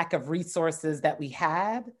 the lack of resources that we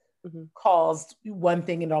had caused one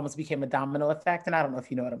thing and it almost became a domino effect. And I don't know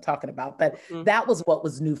if you know what I'm talking about, but that was what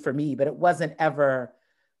was new for me, but it wasn't ever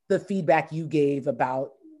the feedback you gave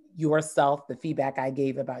about yourself, the feedback I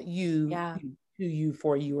gave about you, to you,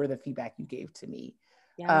 for you, or the feedback you gave to me.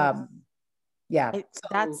 That's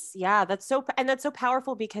so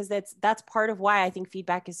powerful because that's part of why I think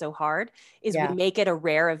feedback is so hard is we make it a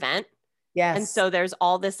rare event And Yes. so there's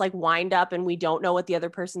all this like wind up, and we don't know what the other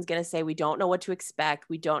person's going to say. We don't know what to expect.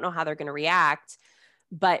 We don't know how they're going to react.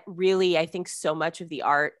 But really, I think so much of the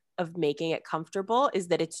art of making it comfortable is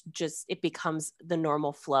that it becomes the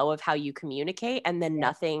normal flow of how you communicate. And then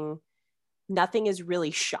Yeah. nothing is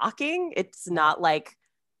really shocking. It's not like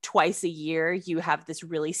twice a year you have this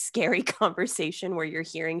really scary conversation where you're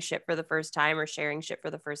hearing shit for the first time or sharing shit for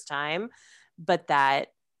the first time. But that,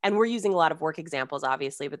 and we're using a lot of work examples,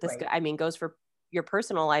 obviously, but this, Right. I mean, goes for your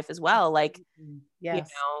personal life as well. Like, you Yes.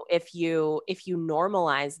 know, if you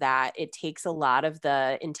normalize that, it takes a lot of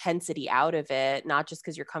the intensity out of it, not just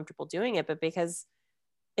because you're comfortable doing it, but because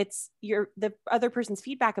the other person's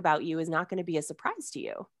feedback about you is not going to be a surprise to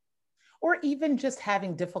you. Or even just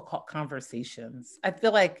having difficult conversations. I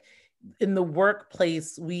feel like in the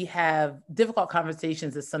workplace, we have difficult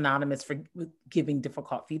conversations is synonymous for giving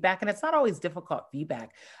difficult feedback. And it's not always difficult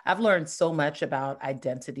feedback. I've learned so much about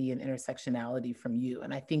identity and intersectionality from you.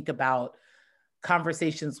 And I think about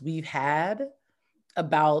conversations we've had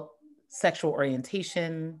about sexual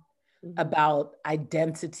orientation, Mm-hmm. about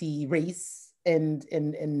identity, race, and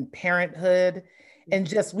parenthood. And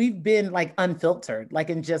just we've been like unfiltered, like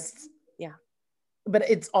and just Yeah. but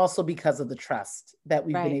it's also because of the trust that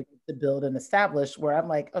we've been Right. able to build and establish where I'm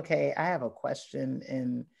like, okay, I have a question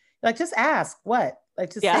and like just ask what?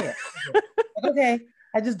 Like just Yeah. say it. Like, okay.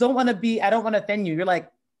 I don't want to offend you. You're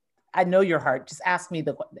like, I know your heart. Just ask me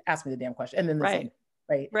the damn question. And then the Right. same,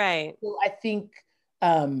 right? Right. So I think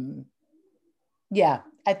um yeah,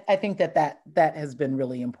 I think that has been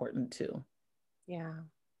really important too. Yeah.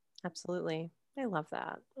 Absolutely. I love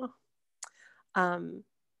that. Oh. Um,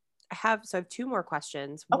 I have two more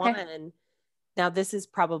questions. Okay. One, now this is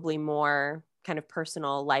probably more kind of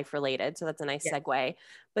personal life related, so that's a nice Yeah. segue.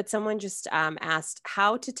 But someone just asked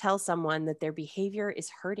how to tell someone that their behavior is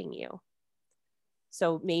hurting you.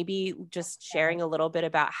 So maybe just sharing a little bit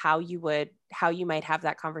about how you might have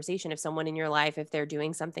that conversation if someone in your life, if they're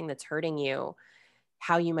doing something that's hurting you,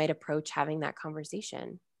 how you might approach having that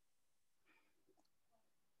conversation.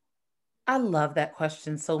 I love that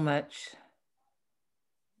question so much.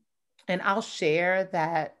 And I'll share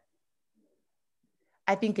that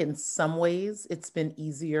I think in some ways it's been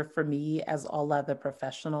easier for me as all other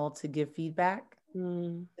professional to give feedback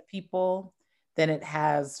Mm, to people than it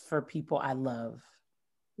has for people I love.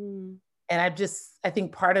 mm, And I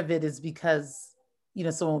think part of it is because,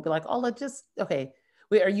 someone will be like, Ola, just, okay,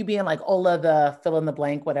 wait, are you being like Ola, the fill in the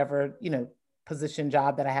blank, whatever, position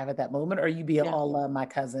job that I have at that moment? Or are you being yeah. Ola, my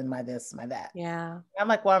cousin, my this, my that? Yeah. I'm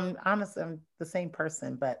like, well, I'm honest, I'm the same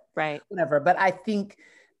person, but Right. whatever. But I think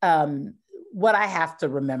um, what I have to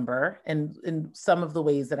remember, and in some of the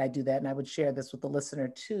ways that I do that, and I would share this with the listener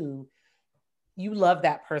too, you love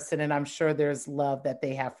that person, and I'm sure there's love that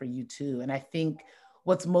they have for you too. And I think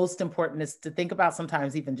what's most important is to think about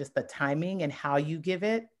sometimes even just the timing and how you give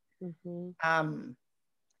it. Mm-hmm. Um,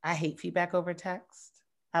 I hate feedback over text.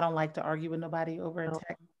 I don't like to argue with nobody over a Oh,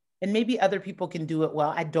 text. And maybe other people can do it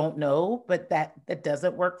well. I don't know, but that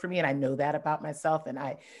doesn't work for me. And I know that about myself. And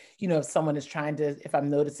if someone is if I'm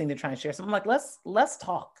noticing they're trying to share something, I'm like, let's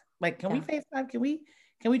talk. Like, can we yeah. FaceTime?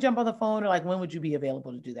 Can we jump on the phone? Or like, when would you be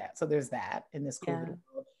available to do that? So there's that in this COVID Yeah.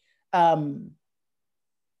 world. Um,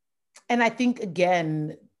 and I think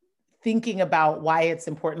again, thinking about why it's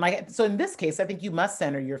important. Like, so in this case, I think you must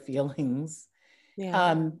center your feelings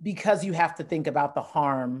Yeah. because you have to think about the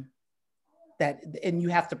harm and you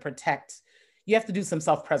have to you have to do some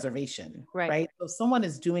self-preservation, Right. right? So if someone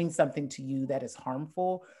is doing something to you that is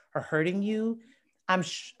harmful or hurting you,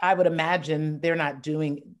 I would imagine their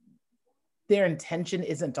intention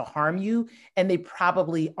isn't to harm you, and they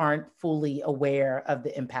probably aren't fully aware of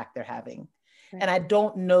the impact they're having. Right. And I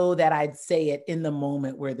don't know that I'd say it in the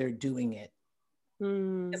moment where they're doing it,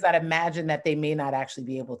 because Mm, I'd imagine that they may not actually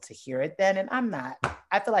be able to hear it then. And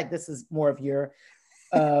I feel like this is more of your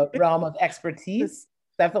realm of expertise.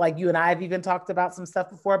 I feel like you and I have even talked about some stuff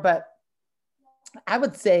before, but I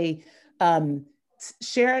would say um,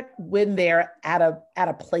 share it when they're at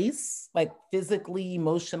a place, like physically,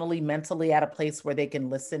 emotionally, mentally at a place where they can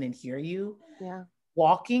listen and hear you. yeah.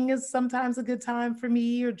 Walking is sometimes a good time for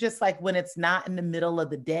me, or just like when it's not in the middle of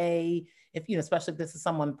the day. If especially if this is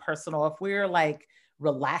someone personal, if we're like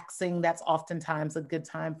relaxing, that's oftentimes a good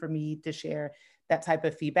time for me to share that type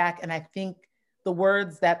of feedback. And I think the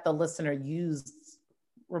words that the listener used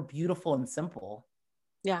were beautiful and simple.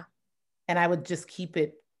 Yeah. And I would just keep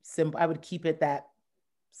it simple. I would keep it that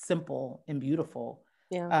simple and beautiful.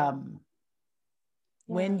 Yeah. Um,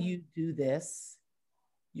 when Yeah. you do this,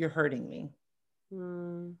 you're hurting me.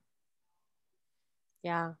 Mm,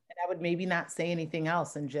 yeah. And I would maybe not say anything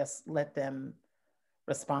else and just let them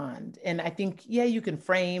respond. And I think, yeah, you can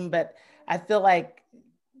frame, but I feel like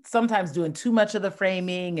sometimes doing too much of the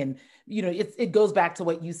framing, and it goes back to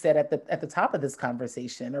what you said at the top of this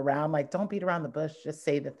conversation around, like, don't beat around the bush, just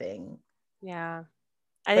say the thing. Yeah.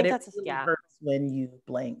 I But think it that's, really yeah. hurts when you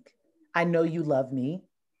blank. I know you love me,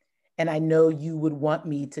 and I know you would want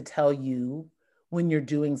me to tell you when you're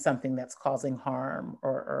doing something that's causing harm,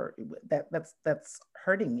 or that's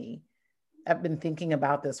hurting me. I've been thinking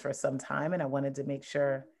about this for some time, and I wanted to make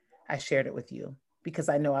sure I shared it with you, because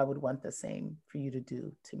I know I would want the same for you to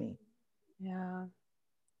do to me. Yeah.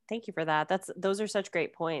 Thank you for that. Those are such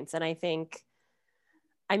great points. And I think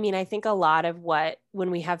a lot of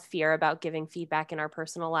when we have fear about giving feedback in our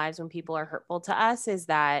personal lives when people are hurtful to us, is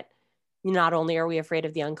that not only are we afraid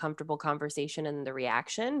of the uncomfortable conversation and the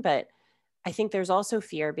reaction, but I think there's also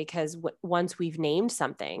fear because once we've named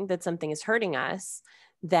something, that something is hurting us,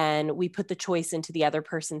 then we put the choice into the other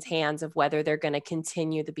person's hands of whether they're going to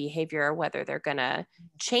continue the behavior or whether they're going to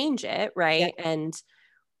change it. Right. Yeah. And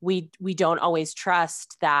we don't always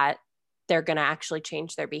trust that they're going to actually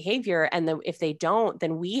change their behavior. And then if they don't,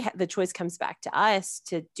 then the choice comes back to us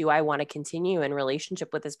to, do I want to continue in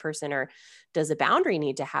relationship with this person, or does a boundary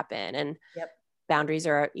need to happen? And Yep. boundaries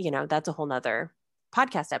are, that's a whole nother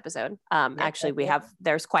podcast episode. Yep, Actually, yep.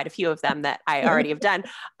 there's quite a few of them that I already have done.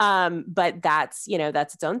 But that's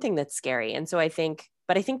its own thing that's scary. And so I think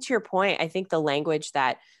to your point, I think the language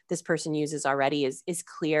that this person uses already is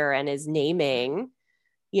clear and is naming,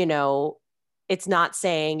 it's not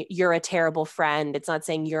saying you're a terrible friend. It's not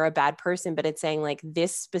saying you're a bad person, but it's saying, like,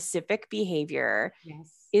 this specific behavior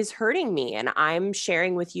is hurting me, and I'm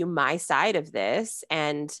sharing with you my side of this,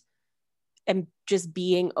 and just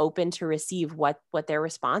being open to receive what their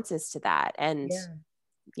response is to that. And,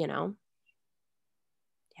 yeah.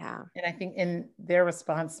 And I think in their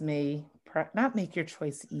response may not make your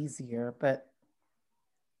choice easier, but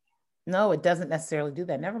no, it doesn't necessarily do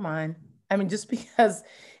that. Never mind. I mean, just because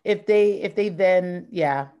if they then,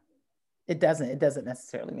 it doesn't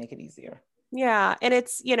necessarily make it easier. Yeah. And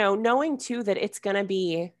it's, knowing too that it's going to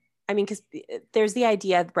be, because there's the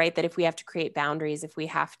idea, right, that if we have to create boundaries, if we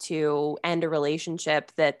have to end a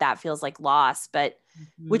relationship, that feels like loss, but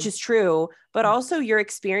which is true, but also you're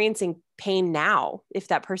experiencing pain now. If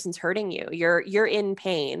that person's hurting you, you're in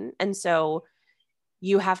pain. And so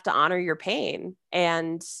you have to honor your pain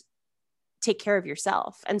and take care of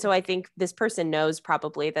yourself. And so I think this person knows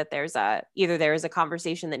probably that either there is a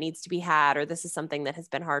conversation that needs to be had, or this is something that has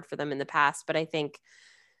been hard for them in the past. But I think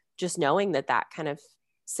just knowing that kind of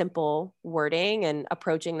simple wording and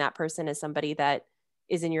approaching that person as somebody that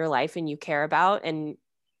is in your life and you care about, and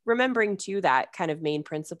remembering too that kind of main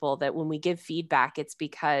principle that when we give feedback, it's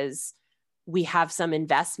because we have some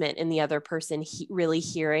investment in the other person really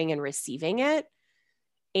hearing and receiving it.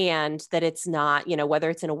 And that it's not, whether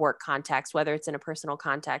it's in a work context, whether it's in a personal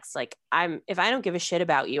context, like if I don't give a shit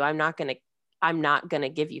about you, I'm not going to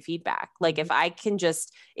give you feedback. Like if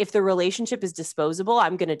the relationship is disposable,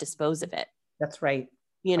 I'm going to dispose of it. That's right.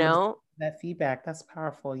 That feedback, that's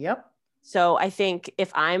powerful. Yep. So I think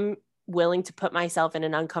if I'm willing to put myself in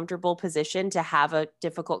an uncomfortable position to have a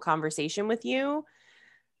difficult conversation with you,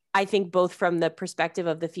 I think both from the perspective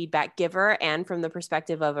of the feedback giver and from the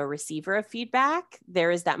perspective of a receiver of feedback,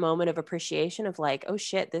 there is that moment of appreciation of, like, oh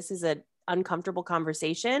shit, this is an uncomfortable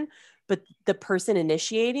conversation, but the person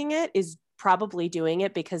initiating it is probably doing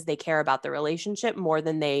it because they care about the relationship more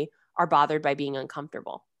than they are bothered by being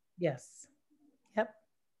uncomfortable. Yes. Yep.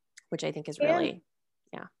 Which I think is really,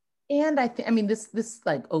 yeah. And I think, this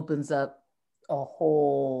like opens up a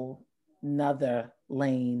whole nother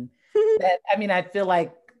lane that, I feel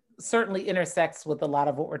like certainly intersects with a lot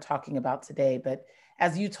of what we're talking about today. But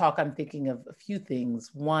as you talk, I'm thinking of a few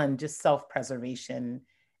things. One, just self-preservation.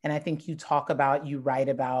 And I think you write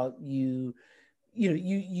about, you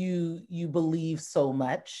believe so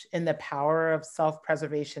much in the power of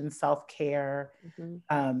self-preservation, self-care,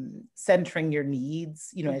 centering your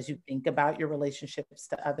needs, as you think about your relationships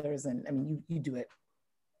to others. And you do it.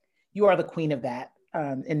 You are the queen of that,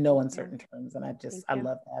 in no uncertain terms. And I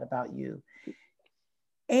love that about you.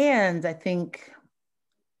 And I think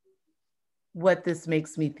what this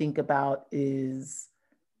makes me think about is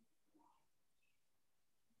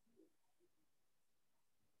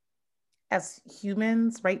as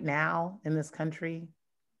humans right now in this country,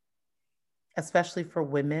 especially for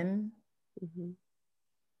women,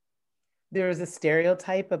 there is a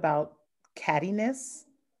stereotype about cattiness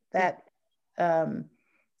that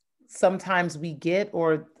sometimes we get,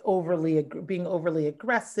 or being overly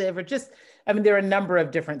aggressive, or just, there are a number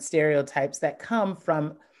of different stereotypes that come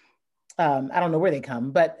from I don't know where they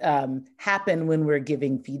come, but happen when we're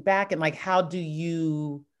giving feedback, and like how do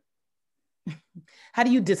you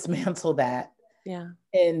dismantle that Yeah.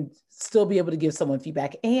 and still be able to give someone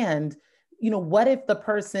feedback? And what if the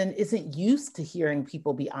person isn't used to hearing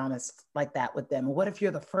people be honest like that with them? What if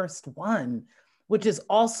you're the first one, which is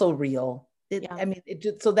also real? Yeah. I mean, it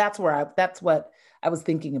just, so that's what I was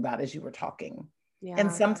thinking about as you were talking. And Yeah.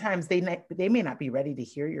 sometimes they may not be ready to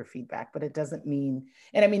hear your feedback, but it doesn't mean,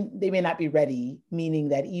 and I mean, they may not be ready, meaning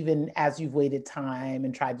that even as you've waited time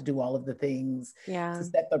and tried to do all of the things Yeah. to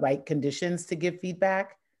set the right conditions to give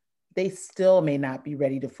feedback, they still may not be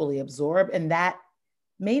ready to fully absorb. And that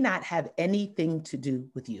may not have anything to do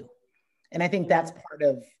with you. And I think that's Amen. part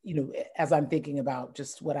of, as I'm thinking about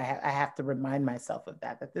just what I have to remind myself of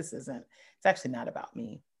that it's actually not about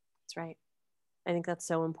me. That's right. I think that's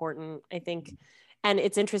so important. I think, and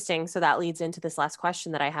it's interesting. So that leads into this last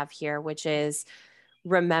question that I have here, which is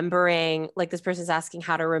remembering, like this person's asking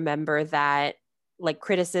how to remember that like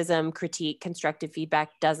criticism, critique, constructive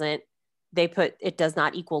feedback it does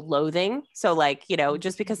not equal loathing. So like,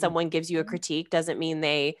 just because someone gives you a critique doesn't mean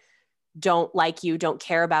they don't like you, don't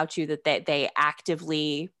care about you, that they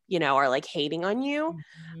actively, are like hating on you.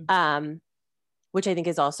 Um, which I think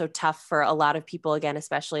is also tough for a lot of people, again,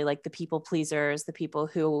 especially like the people pleasers, the people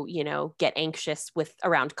who, get anxious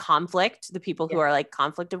around conflict, the people who are like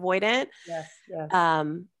conflict avoidant. Yes, yes.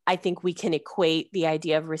 I think we can equate the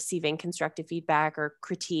idea of receiving constructive feedback or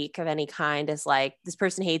critique of any kind as like, this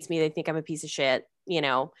person hates me, they think I'm a piece of shit,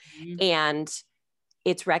 and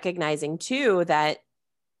it's recognizing too that,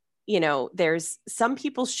 there's some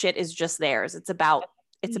people's shit is just theirs. It's about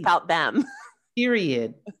them.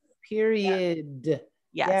 Period. Yeah. Period.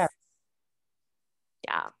 Yes. Yeah.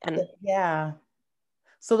 Yeah. And yeah.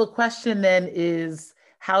 So the question then is,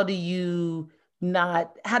 how do you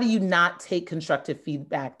not take constructive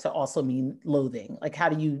feedback to also mean loathing? Like, how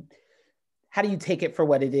do you take it for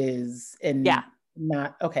what it is and yeah.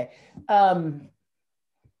 not, okay.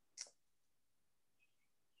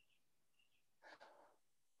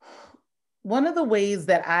 One of the ways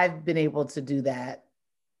that I've been able to do that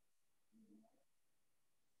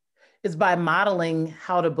is by modeling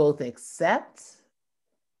how to both accept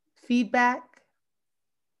feedback.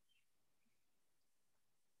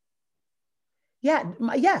 Yeah,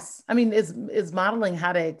 yes. I mean, is modeling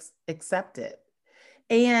how to accept it,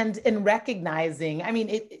 and in recognizing. I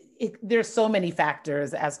mean, there's so many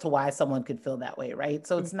factors as to why someone could feel that way, right?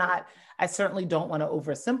 So it's not. I certainly don't want to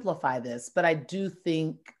oversimplify this, but I do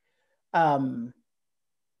think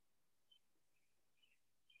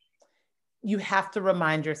you have to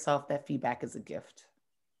remind yourself that feedback is a gift.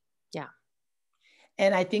 Yeah.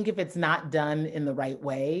 And I think if it's not done in the right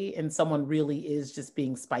way and someone really is just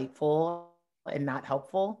being spiteful and not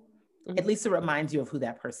helpful, at least it reminds you of who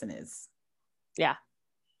that person is. Yeah.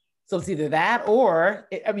 So it's either that or,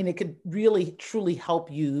 it could really truly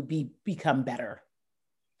help you become better.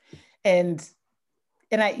 And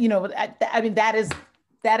I mean,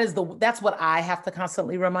 that's what I have to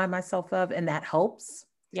constantly remind myself of, and that helps.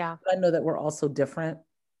 Yeah. But I know that we're also different.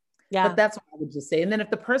 Yeah. But that's what I would just say. And then if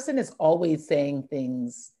the person is always saying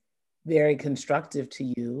things very constructive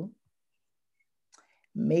to you,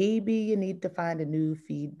 maybe you need to find a new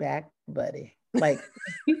feedback buddy. Like,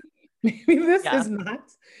 maybe this is not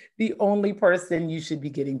the only person you should be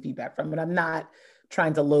getting feedback from. And I'm not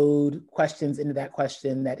trying to load questions into that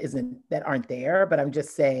question that aren't there, but I'm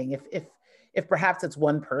just saying if perhaps it's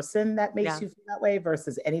one person that makes you feel that way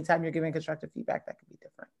versus anytime you're giving constructive feedback, that could be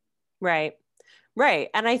different. Right. Right.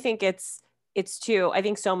 And I think it's too, I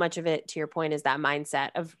think so much of it, to your point, is that mindset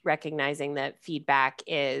of recognizing that feedback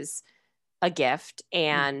is a gift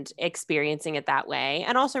and experiencing it that way.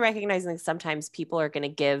 And also recognizing that sometimes people are going to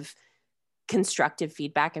give constructive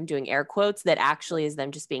feedback, I'm doing air quotes, that actually is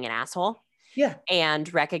them just being an asshole. Yeah.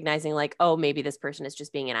 And recognizing like, oh, maybe this person is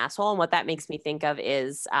just being an asshole. And what that makes me think of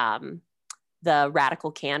is the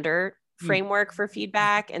radical candor framework for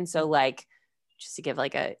feedback. And so like, just to give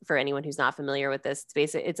like for anyone who's not familiar with this,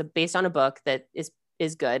 it's based on a book that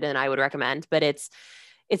is good and I would recommend, but it's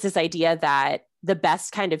this idea that the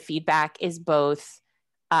best kind of feedback is based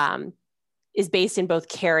in both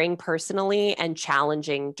caring personally and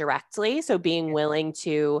challenging directly. So being willing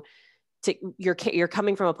to you're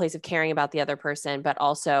coming from a place of caring about the other person, but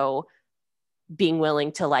also being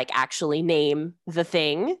willing to like actually name the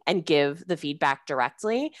thing and give the feedback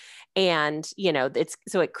directly. And,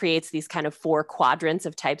 it creates these kind of 4 quadrants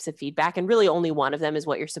of types of feedback. And really only one of them is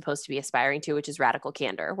what you're supposed to be aspiring to, which is radical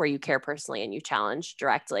candor, where you care personally and you challenge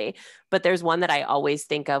directly. But there's one that I always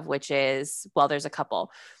think of, which is, well, there's a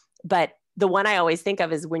couple, but the one I always think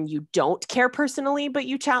of is when you don't care personally, but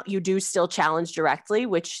you do still challenge directly,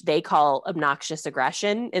 which they call obnoxious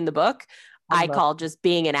aggression in the book. I call just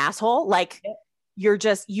being an asshole. Like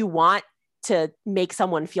you want to make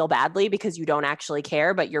someone feel badly because you don't actually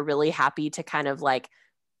care, but you're really happy to kind of like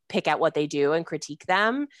pick at what they do and critique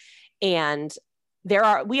them. And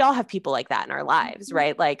we all have people like that in our lives,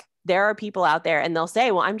 right? Like there are people out there and they'll say,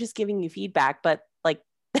 well, I'm just giving you feedback, but like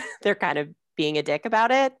they're kind of being a dick about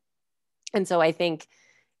it. And so I think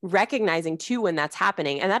recognizing too when that's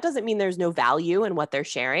happening, and that doesn't mean there's no value in what they're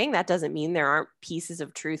sharing. That doesn't mean there aren't pieces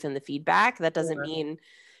of truth in the feedback. That doesn't mean,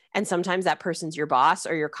 and sometimes that person's your boss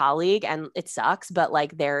or your colleague and it sucks, but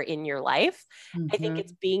like they're in your life. I think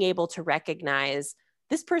it's being able to recognize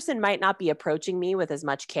this person might not be approaching me with as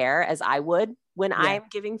much care as I would when I'm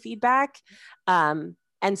giving feedback.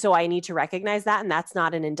 And so I need to recognize that. And that's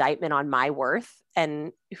not an indictment on my worth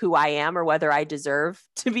and who I am or whether I deserve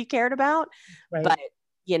to be cared about. Right. But,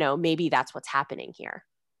 maybe that's what's happening here.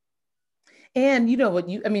 And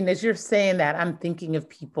as you're saying that, I'm thinking of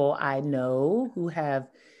people I know who have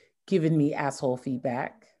given me asshole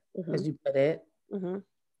feedback, as you put it.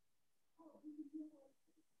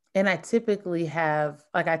 And I typically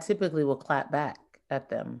will clap back at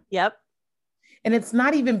them. Yep. And it's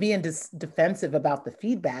not even being defensive about the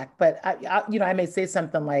feedback, but I may say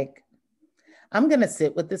something like, I'm going to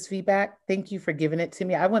sit with this feedback. Thank you for giving it to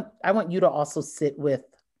me. I want you to also sit with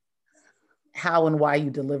how and why you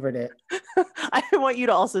delivered it. I want you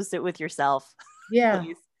to also sit with yourself. Yeah.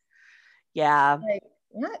 Please. Yeah. Like,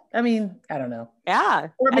 what? I mean, I don't know. Yeah.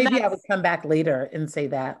 Or maybe I would come back later and say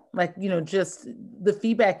that, like, just the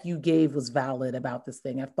feedback you gave was valid about this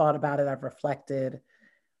thing. I've thought about it. I've reflected.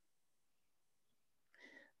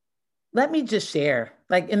 Let me just share,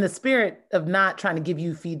 like in the spirit of not trying to give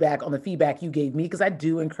you feedback on the feedback you gave me, because I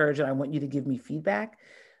do encourage and I want you to give me feedback,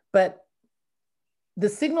 but the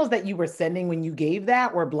signals that you were sending when you gave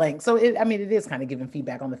that were blank. So it is kind of giving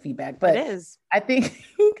feedback on the feedback, but it is. I think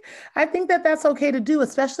that that's okay to do,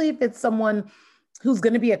 especially if it's someone who's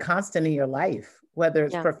going to be a constant in your life, whether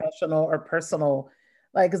it's professional or personal,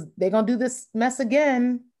 like, 'cause they're going to do this mess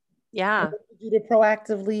again. Yeah. You to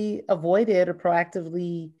proactively avoid it or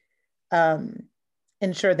proactively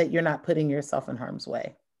ensure that you're not putting yourself in harm's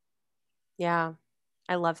way. Yeah,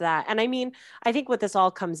 I love that. And I think what this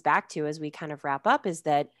all comes back to as we kind of wrap up is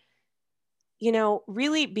that,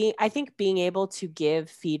 really being able to give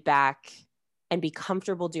feedback and be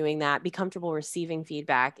comfortable doing that, be comfortable receiving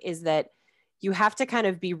feedback, is that you have to kind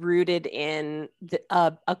of be rooted in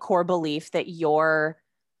a core belief that your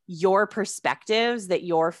perspectives, that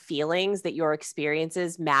your feelings, that your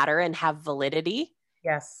experiences matter and have validity.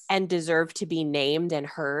 Yes. And deserve to be named and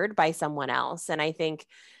heard by someone else. And I think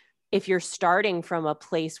if you're starting from a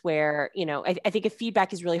place where, I think if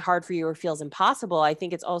feedback is really hard for you or feels impossible, I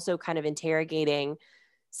think it's also kind of interrogating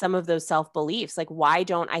some of those self-beliefs. Like, why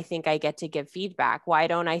don't I think I get to give feedback? Why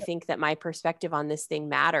don't I think that my perspective on this thing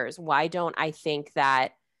matters? Why don't I think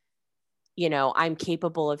that, I'm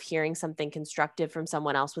capable of hearing something constructive from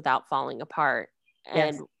someone else without falling apart?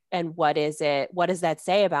 Yes. And what does that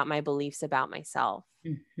say about my beliefs about myself?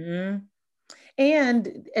 Mm-hmm.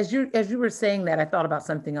 And as you were saying that, I thought about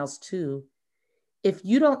something else too. If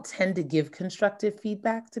you don't tend to give constructive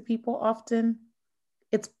feedback to people often,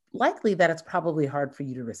 it's likely that it's probably hard for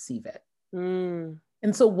you to receive it. And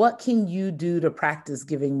so what can you do to practice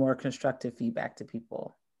giving more constructive feedback to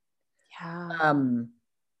people? Yeah.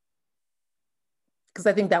 Because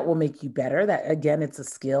I think that will make you better. That, again, it's a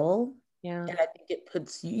skill. Yeah. And I think it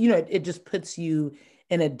puts you, it just puts you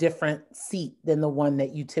in a different seat than the one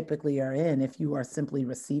that you typically are in if you are simply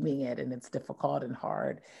receiving it and it's difficult and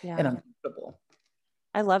hard and uncomfortable.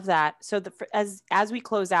 I love that. So as we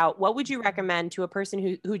close out, what would you recommend to a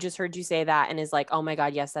person who just heard you say that and is like, oh my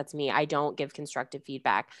God, yes, that's me. I don't give constructive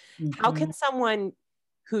feedback. How can someone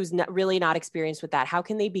who's really not experienced with that, how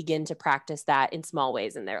can they begin to practice that in small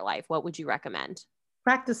ways in their life? What would you recommend?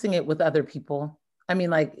 Practicing it with other people. I mean,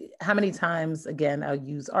 like, how many times, again, I'll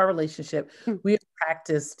use our relationship, we have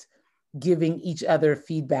practiced giving each other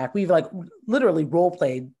feedback. We've like literally role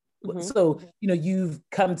played. So, you've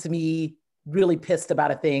come to me really pissed about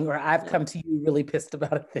a thing, or I've come to you really pissed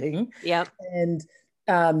about a thing. Yep. And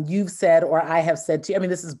you've said, or I have said to you,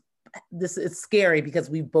 this is scary because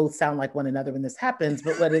we both sound like one another when this happens,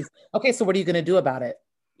 but okay, so what are you going to do about it?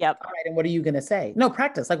 Yep. All right. And what are you going to say? No,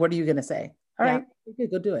 practice. Like, what are you going to say? All right, okay,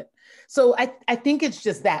 go do it. So I think it's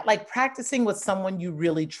just that, like, practicing with someone you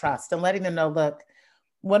really trust and letting them know, look,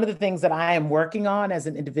 one of the things that I am working on as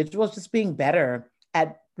an individual is just being better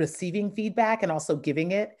at receiving feedback and also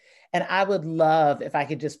giving it. And I would love if I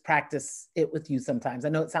could just practice it with you sometimes. I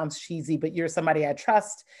know it sounds cheesy, but you're somebody I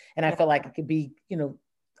trust. And I feel like it could be,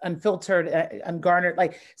 unfiltered, ungarnered.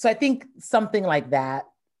 So I think something like that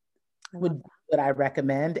would be what I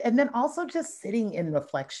recommend. And then also just sitting in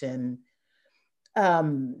reflection,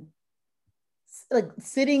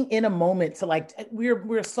 sitting in a moment to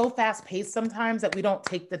we're so fast paced sometimes that we don't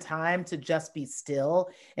take the time to just be still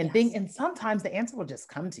and think. And sometimes the answer will just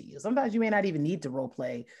come to you. Sometimes you may not even need to role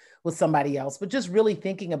play with somebody else, but just really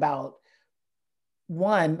thinking about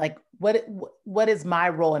one, what is my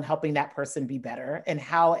role in helping that person be better, and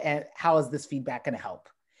how is this feedback going to help,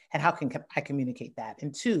 and how can I communicate that?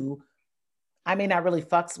 And two, I may not really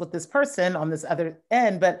fucks with this person on this other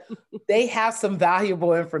end, but they have some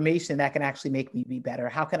valuable information that can actually make me be better.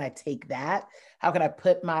 How can I take that? How can I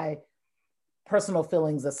put my personal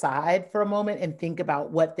feelings aside for a moment and think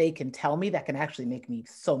about what they can tell me that can actually make me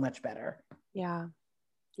so much better? Yeah.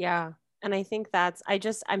 Yeah. And I think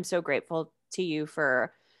I'm so grateful to you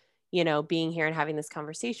for, being here and having this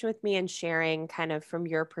conversation with me and sharing kind of from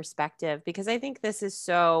your perspective, because I think this is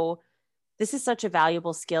such a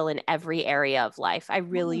valuable skill in every area of life. I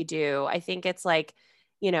really do. I think it's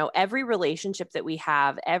every relationship that we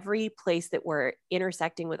have, every place that we're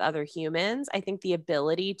intersecting with other humans, I think the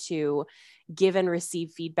ability to give and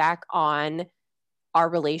receive feedback on our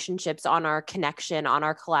relationships, on our connection, on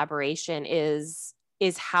our collaboration is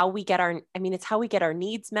how we get it's how we get our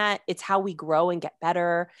needs met. It's how we grow and get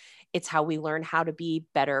better. It's how we learn how to be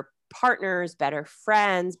better partners, better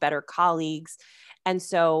friends, better colleagues. And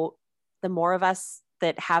so the more of us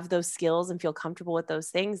that have those skills and feel comfortable with those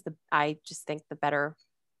things, I just think the better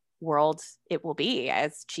world it will be,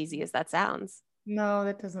 as cheesy as that sounds. No,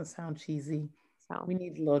 that doesn't sound cheesy. So we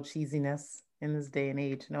need a little cheesiness in this day and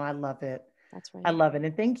age. No, I love it. That's right. I love it.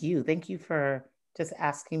 And thank you. Thank you for just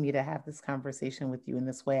asking me to have this conversation with you in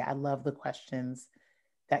this way. I love the questions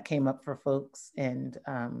that came up for folks, and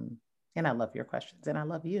I love your questions, and I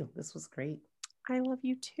love you. This was great. I love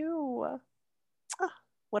you too. Oh,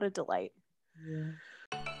 what a delight. Yeah.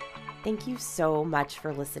 Thank you so much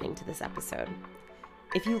for listening to this episode.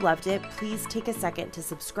 If you loved it, please take a second to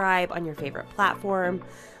subscribe on your favorite platform,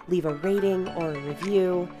 leave a rating or a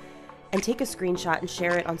review, and take a screenshot and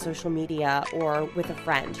share it on social media or with a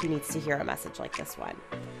friend who needs to hear a message like this one.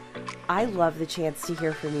 I love the chance to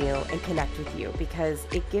hear from you and connect with you, because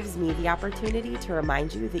it gives me the opportunity to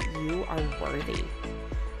remind you that you are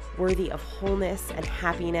worthy of wholeness and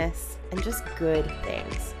happiness and just good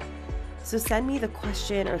things. So send me the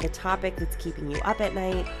question or the topic that's keeping you up at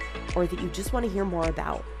night, or that you just want to hear more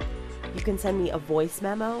about. You can send me a voice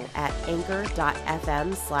memo at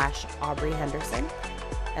anchor.fm/Aubrey Henderson.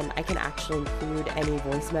 And I can actually include any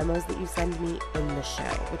voice memos that you send me in the show,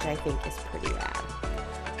 which I think is pretty rad.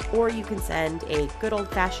 Or you can send a good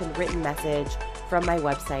old-fashioned written message from my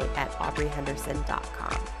website at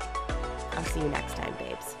aubreyhenderson.com. I'll see you next time,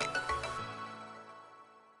 babes.